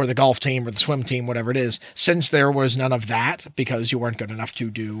team or the golf team or the swim team, whatever it is, since there was none of that because you weren't good enough to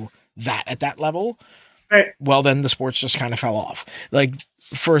do that at that level, right. Well, then the sports just kind of fell off. Like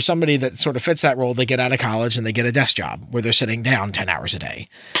for somebody that sort of fits that role, they get out of college and they get a desk job where they're sitting down 10 hours a day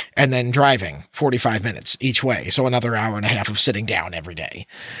and then driving 45 minutes each way. So another hour and a half of sitting down every day.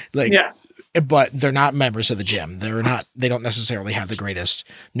 But they're not members of the gym. They don't necessarily have the greatest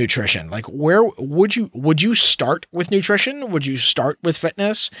nutrition. Like where would you start with nutrition? Would you start with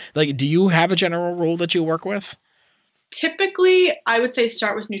fitness? Like, do you have a general rule that you work with? Typically, I would say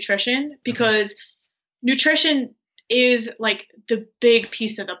start with nutrition because nutrition is like the big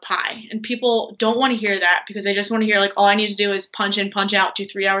piece of the pie. And people don't want to hear that because they just want to hear like, all I need to do is punch in, punch out, do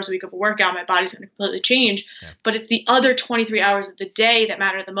 3 hours a week of a workout. My body's going to completely change. Yeah. But it's the other 23 hours of the day that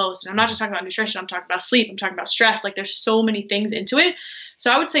matter the most. And I'm not just talking about nutrition. I'm talking about sleep. I'm talking about stress. Like there's so many things into it.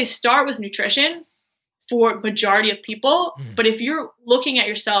 So I would say start with nutrition for majority of people. But if you're looking at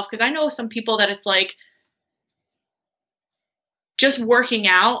yourself, because I know some people that it's like, just working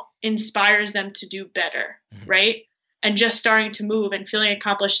out inspires them to do better, right? And just starting to move and feeling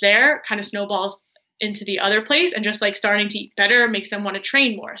accomplished there kind of snowballs into the other place, and just like starting to eat better makes them want to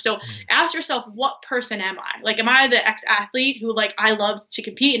train more. So ask yourself, what person am I? Like, am I the ex-athlete who like, I love to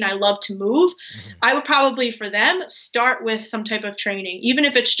compete and I love to move? I would probably for them start with some type of training, even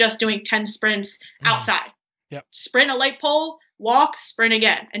if it's just doing 10 sprints outside. Sprint a light pole, walk, sprint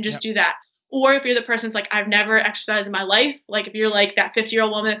again, and just do that. Or if you're the person that's like, I've never exercised in my life, like if you're like that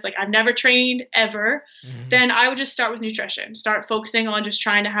 50-year-old woman that's like, I've never trained ever, then I would just start with nutrition. Start focusing on just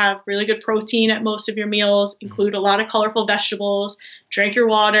trying to have really good protein at most of your meals, include a lot of colorful vegetables, drink your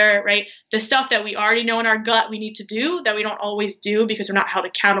water, right? The stuff that we already know in our gut we need to do that we don't always do because we're not held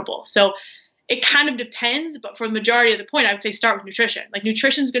accountable. So it kind of depends, but for the majority of the point, I would say start with nutrition. Like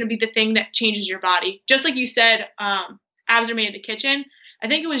nutrition is going to be the thing that changes your body. Just like you said, abs are made in the kitchen. I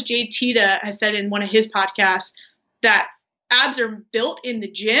think it was Jay Tita has said in one of his podcasts that abs are built in the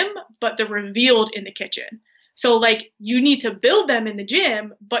gym, but they're revealed in the kitchen. So like you need to build them in the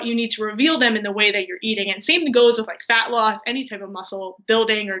gym, but you need to reveal them in the way that you're eating. And same goes with like fat loss, any type of muscle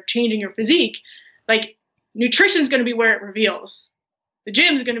building or changing your physique. Like nutrition is going to be where it reveals. The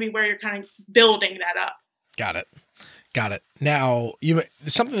gym is going to be where you're kind of building that up. Got it. Now,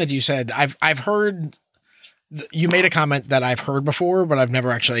 something that you said, I've heard. You made a comment that I've heard before, but I've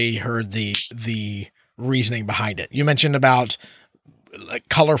never actually heard the reasoning behind it. You mentioned about like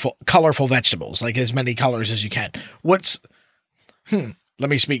colorful vegetables, like as many colors as you can. Let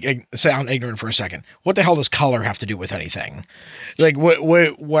me sound ignorant for a second. What the hell does color have to do with anything? Like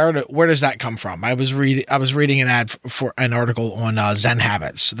where does that come from? I was reading an ad for an article on Zen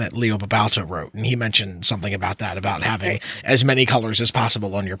Habits that Leo Babauta wrote, and he mentioned something about that, about having as many colors as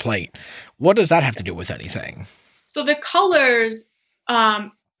possible on your plate. What does that have to do with anything? So the colors,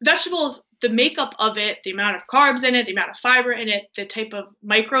 vegetables, the makeup of it, the amount of carbs in it, the amount of fiber in it, the type of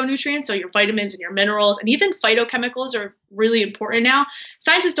micronutrients, so your vitamins and your minerals, and even phytochemicals are really important now.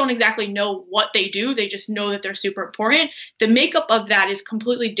 Scientists don't exactly know what they do. They just know that they're super important. The makeup of that is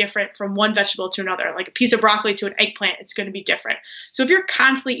completely different from one vegetable to another. Like a piece of broccoli to an eggplant, it's going to be different. So if you're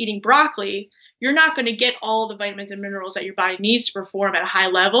constantly eating broccoli, you're not going to get all the vitamins and minerals that your body needs to perform at a high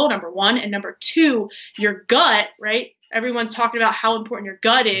level, number one. And number two, your gut, right? Everyone's talking about how important your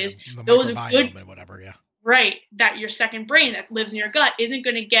gut is. Those are good, and whatever, right? That your second brain that lives in your gut isn't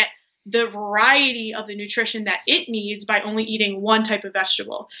going to get the variety of the nutrition that it needs by only eating one type of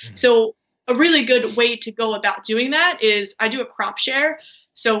vegetable. So a really good way to go about doing that is I do a crop share.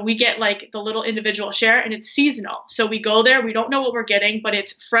 So we get like the little individual share and it's seasonal. So we go there, we don't know what we're getting, but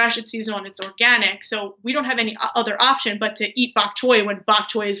it's fresh, it's seasonal, and it's organic. So we don't have any other option but to eat bok choy when bok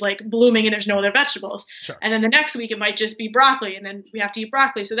choy is like blooming and there's no other vegetables. Sure. And then the next week it might just be broccoli and then we have to eat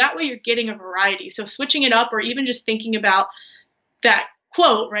broccoli. So that way you're getting a variety. So switching it up or even just thinking about that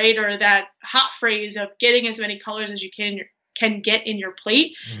quote, right? Or that hot phrase of getting as many colors as you can get in your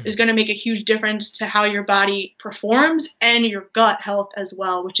plate is going to make a huge difference to how your body performs and your gut health as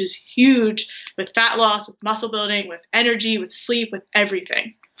well, which is huge with fat loss, with muscle building, with energy, with sleep, with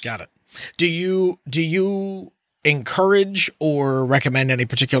everything. Got it. Do you encourage or recommend any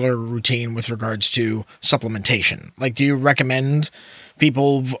particular routine with regards to supplementation? Like, do you recommend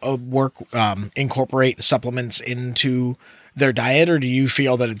people incorporate supplements into their diet, or do you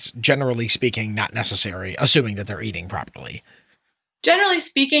feel that it's generally speaking not necessary, assuming that they're eating properly? Generally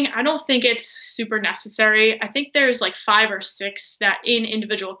speaking, I don't think it's super necessary. I think there's like 5 or 6 that in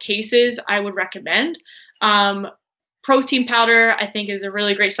individual cases I would recommend. Protein powder, I think, is a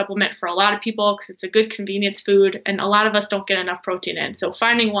really great supplement for a lot of people because it's a good convenience food, and a lot of us don't get enough protein in. So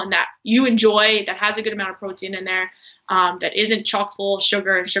finding one that you enjoy, that has a good amount of protein in there, that isn't chock full of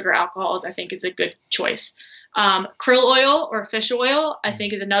sugar and sugar alcohols, I think is a good choice. Krill oil or fish oil, I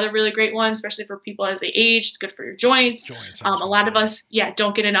think, is another really great one, especially for people as they age. It's good for your joints. A lot of us,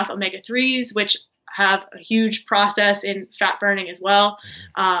 don't get enough omega-3s, which have a huge process in fat burning as well,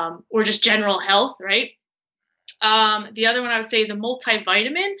 or just general health, right? The other one I would say is a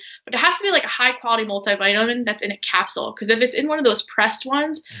multivitamin, but it has to be like a high quality multivitamin that's in a capsule. Because if it's in one of those pressed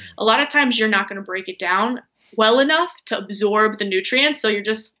ones, a lot of times you're not going to break it down well enough to absorb the nutrients. So you're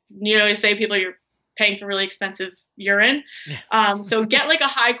just, you say people you're paying for really expensive urine. So get like a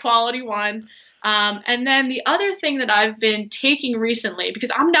high quality one. And then the other thing that I've been taking recently,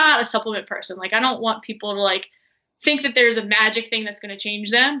 because I'm not a supplement person, like I don't want people to like think that there's a magic thing that's going to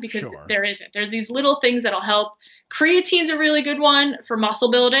change them, because there isn't. There's these little things that'll help. Creatine's a really good one for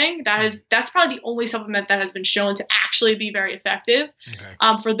muscle building. That's probably the only supplement that has been shown to actually be very effective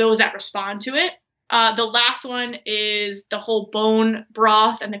for those that respond to it. The last one is the whole bone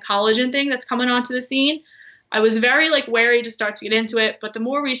broth and the collagen thing that's coming onto the scene. I was very wary to start to get into it, but the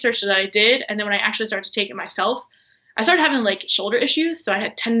more research that I did, and then when I actually started to take it myself, I started having shoulder issues. So I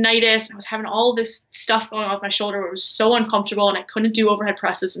had tendinitis, and I was having all this stuff going on with my shoulder where it was so uncomfortable, and I couldn't do overhead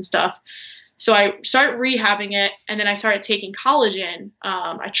presses and stuff. So I started rehabbing it, and then I started taking collagen.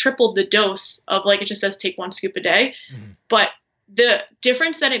 I tripled the dose of it just says take 1 scoop a day. But the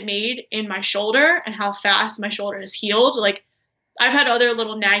difference that it made in my shoulder and how fast my shoulder has healed, I've had other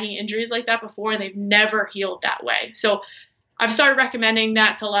little nagging injuries like that before, and they've never healed that way. So I've started recommending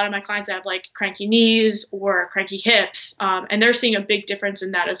that to a lot of my clients that have cranky knees or cranky hips, and they're seeing a big difference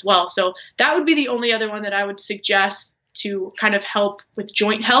in that as well. So that would be the only other one that I would suggest to kind of help with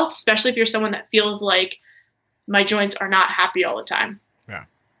joint health, especially if you're someone that feels like my joints are not happy all the time.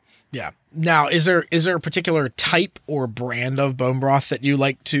 Yeah. Now, is there a particular type or brand of bone broth that you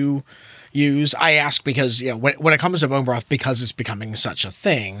like to use? I ask because, when it comes to bone broth, because it's becoming such a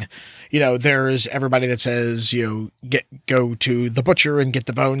thing, there's everybody that says, go to the butcher and get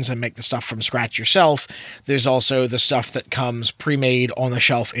the bones and make the stuff from scratch yourself. There's also the stuff that comes pre-made on the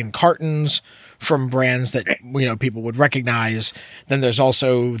shelf in cartons from brands that, people would recognize. Then there's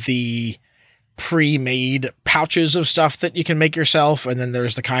also the pre-made pouches of stuff that you can make yourself, and then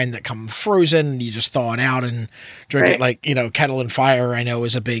there's the kind that come frozen and you just thaw it out and drink it. Kettle and Fire, I know,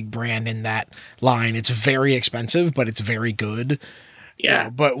 is a big brand in that line. It's very expensive, but it's very good.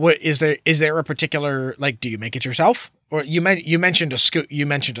 But what is there a particular, do you make it yourself? Or you mentioned a scoop.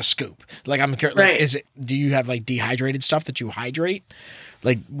 I'm curious, do you have dehydrated stuff that you hydrate?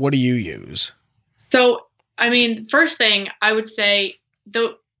 What do you use? So, I mean, first thing I would say,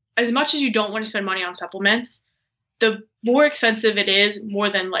 as much as you don't want to spend money on supplements, the more expensive it is, more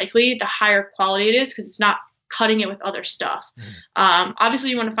than likely, the higher quality it is, because it's not cutting it with other stuff. Obviously,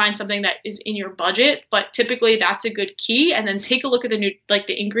 you want to find something that is in your budget, but typically that's a good key. And then take a look at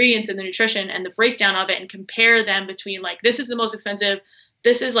the ingredients and the nutrition and the breakdown of it, and compare them between this is the most expensive,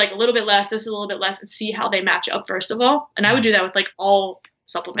 this is a little bit less, this is a little bit less, and see how they match up first of all. And I would do that with all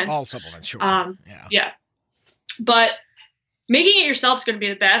supplements. All supplements, sure. But making it yourself is going to be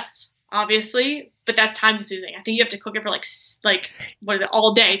the best, obviously, but that's time consuming. I think you have to cook it for what is it,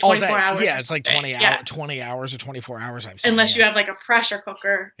 all day, 24 hours. Yeah, it's 20 hours or 24 hours. I've seen. Unless you have a pressure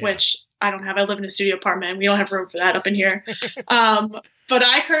cooker, which I don't have. I live in a studio apartment, and we don't have room for that up in here. But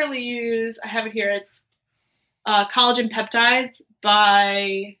I currently use, I have it here, it's collagen peptides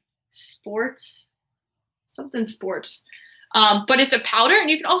by Sports. But it's a powder, and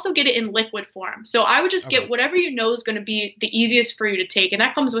you can also get it in liquid form. So I would just get whatever is going to be the easiest for you to take. And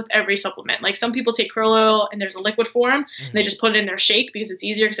that comes with every supplement. Some people take krill oil and there's a liquid form, and they just put it in their shake because it's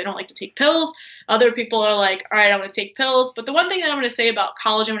easier, because they don't like to take pills. Other people are like, all right, I'm going to take pills. But the one thing that I'm going to say about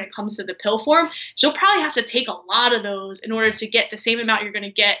collagen when it comes to the pill form is you'll probably have to take a lot of those in order to get the same amount you're going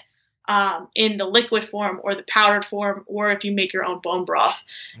to get in the liquid form or the powdered form, or if you make your own bone broth.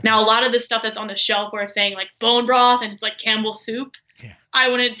 Now, a lot of this stuff that's on the shelf where it's saying bone broth and it's Campbell's soup, I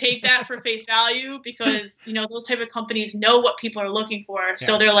wouldn't take that for face value, because those type of companies know what people are looking for.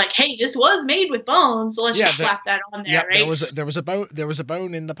 So they're like, hey, this was made with bones, so let's just slap that on there, right? There was a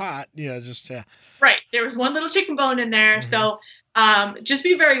bone in the pot, Right. There was one little chicken bone in there. So just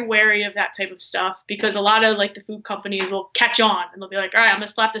be very wary of that type of stuff, because a lot of the food companies will catch on, and they'll be like, all right, I'm gonna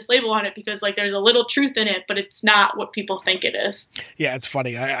slap this label on it because there's a little truth in it, but it's not what people think it is. Yeah, it's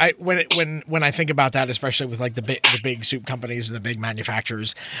funny. I when I think about that, especially with the big soup companies and the big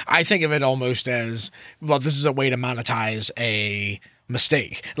manufacturers, I think of it almost as, well, this is a way to monetize a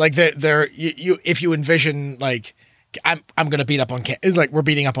mistake. If you envision I'm going to beat up on it's like we're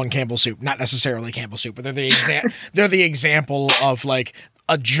beating up on Campbell Soup, not necessarily Campbell Soup, but they're the example of like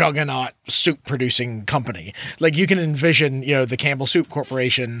a juggernaut soup producing company. Like you can envision, the Campbell Soup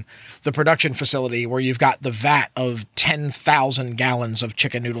Corporation, the production facility where you've got the vat of 10,000 gallons of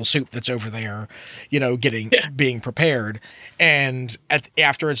chicken noodle soup that's over there, being prepared. And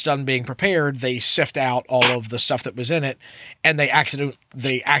after it's done being prepared, they sift out all of the stuff that was in it, and they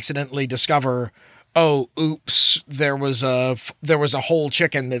accidentally discover, oh, oops, there was a whole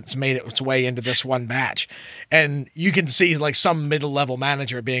chicken that's made its way into this one batch. And you can see like some middle-level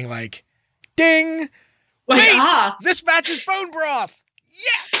manager being like, ding, wait, this batch is bone broth.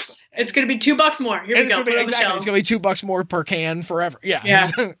 Yes. It's going to be $2 more. Here we go. It's going to be $2 more per can forever. Yeah.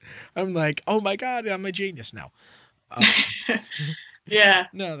 I'm like, oh my God, I'm a genius now. Yeah.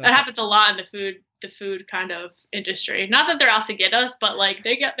 No, that happens a lot in the food kind of industry. Not that they're out to get us, but like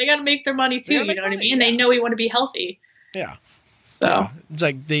they got to make their money too. You know what I mean? Yeah. They know we want to be healthy. Yeah. So it's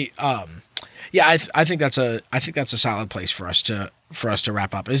like I think that's a solid place for us to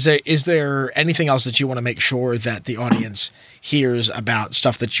wrap up. Is there anything else that you want to make sure that the audience hears about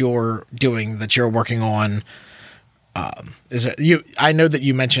stuff that you're doing, that you're working on? I know that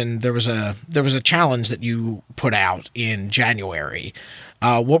you mentioned there was a challenge that you put out in January.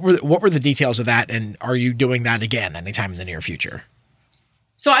 What were the details of that, and are you doing that again anytime in the near future?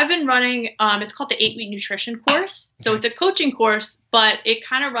 So I've been running, it's called the 8-week nutrition course. So it's a coaching course, but it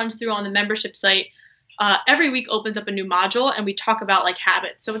kind of runs through on the membership site. Every week opens up a new module, and we talk about like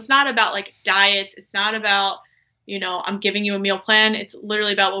habits. So it's not about like diets. It's not about, I'm giving you a meal plan. It's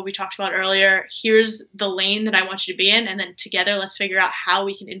literally about what we talked about earlier. Here's the lane that I want you to be in. And then together, let's figure out how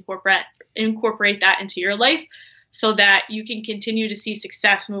we can incorporate that into your life, so that you can continue to see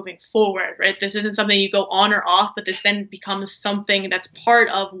success moving forward, right? This isn't something you go on or off, but this then becomes something that's part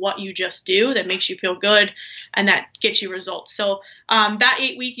of what you just do that makes you feel good and that gets you results. So that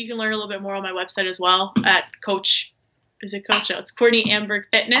 8-week, you can learn a little bit more on my website as well at it's Courtney Amburg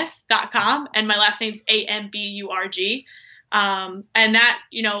Fitness.com, and my last name's Amburg. And that,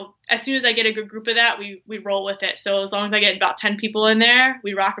 as soon as I get a good group of that, we roll with it. So as long as I get about 10 people in there,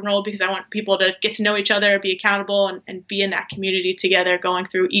 we rock and roll, because I want people to get to know each other, be accountable, and be in that community together, going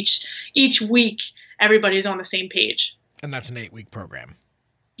through each week. Everybody's on the same page. And that's an 8-week program.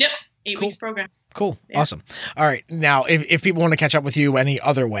 Yep. 8 weeks program. Cool. Yeah. Awesome. All right. Now, if people want to catch up with you any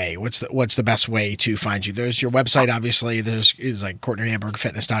other way, what's the best way to find you? There's your website, obviously. There's like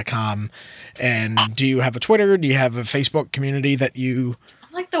CourtneyAmburgFitness.com. And do you have a Twitter? Do you have a Facebook community that you...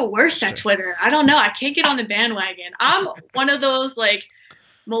 I'm like the worst at Twitter. I don't know. I can't get on the bandwagon. I'm one of those like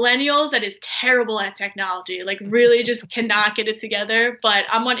millennials that is terrible at technology, like really just cannot get it together. But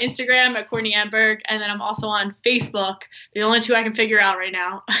I'm on Instagram at Courtney Amburg, and then I'm also on Facebook, the only two I can figure out right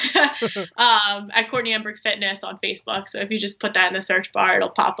now, at Courtney Amburg Fitness on Facebook. So if you just put that in the search bar, it'll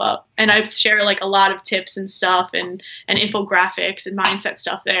pop up. And I share like a lot of tips and stuff and infographics and mindset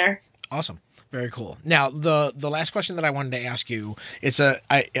stuff there. Awesome. Very cool. Now, the last question that I wanted to ask you,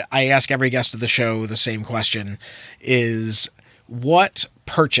 I ask every guest of the show the same question, is what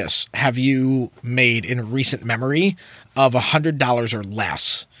purchase have you made in recent memory of $100 or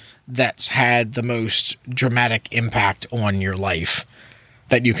less that's had the most dramatic impact on your life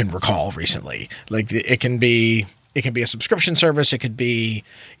that you can recall recently? Like it can be a subscription service. It could be,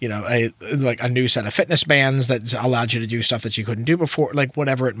 a new set of fitness bands that allowed you to do stuff that you couldn't do before, like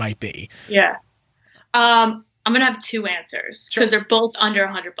whatever it might be. Yeah. I'm going to have two answers because they're both under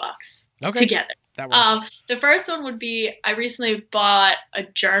 $100 together. That works. The first one would be, I recently bought a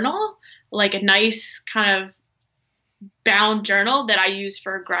journal, like a nice kind of bound journal that I use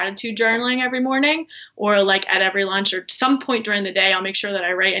for gratitude journaling every morning, or like at every lunch or some point during the day. I'll make sure that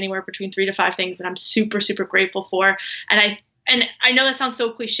I write anywhere between 3 to 5 things that I'm super, super grateful for. And I know that sounds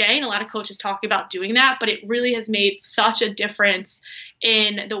so cliche, and a lot of coaches talk about doing that, but it really has made such a difference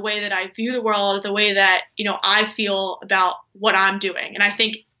in the way that I view the world, the way that, I feel about what I'm doing. And I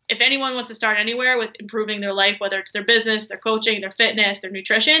think if anyone wants to start anywhere with improving their life, whether it's their business, their coaching, their fitness, their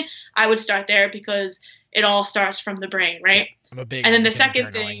nutrition, I would start there, because it all starts from the brain, right? I'm a big and then the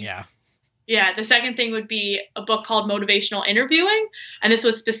second thing, the second thing would be a book called Motivational Interviewing. And this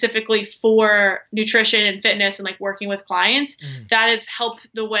was specifically for nutrition and fitness and like working with clients. That has helped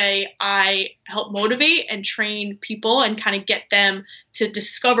the way I help motivate and train people and kind of get them to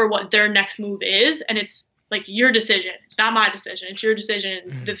discover what their next move is. And it's like your decision. It's not my decision. It's your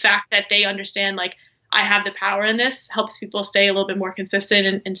decision. The fact that they understand, like, I have the power in this, helps people stay a little bit more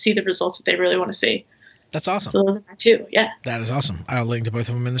consistent and see the results that they really want to see. That's awesome. So those are my two. Yeah. That is awesome. I'll link to both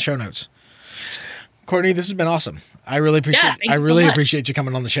of them in the show notes. Courtney, this has been awesome. I really appreciate appreciate you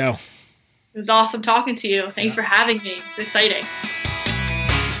coming on the show. It was awesome talking to you. Thanks for having me. It's exciting.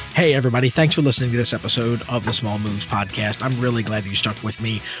 Hey, everybody. Thanks for listening to this episode of the Small Moves Podcast. I'm really glad that you stuck with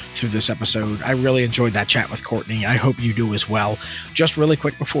me through this episode. I really enjoyed that chat with Courtney. I hope you do as well. Just really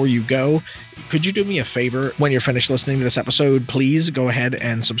quick before you go, could you do me a favor when you're finished listening to this episode? Please go ahead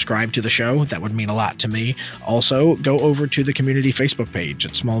and subscribe to the show. That would mean a lot to me. Also, go over to the community Facebook page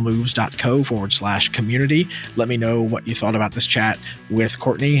at smallmoves.co/community. Let me know what you thought about this chat with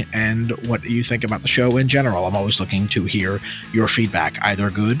Courtney and what you think about the show in general. I'm always looking to hear your feedback, either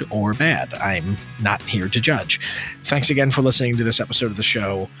good or bad. I'm not here to judge. Thanks again for listening to this episode of the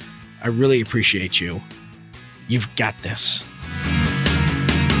show. I really appreciate you. You've got this.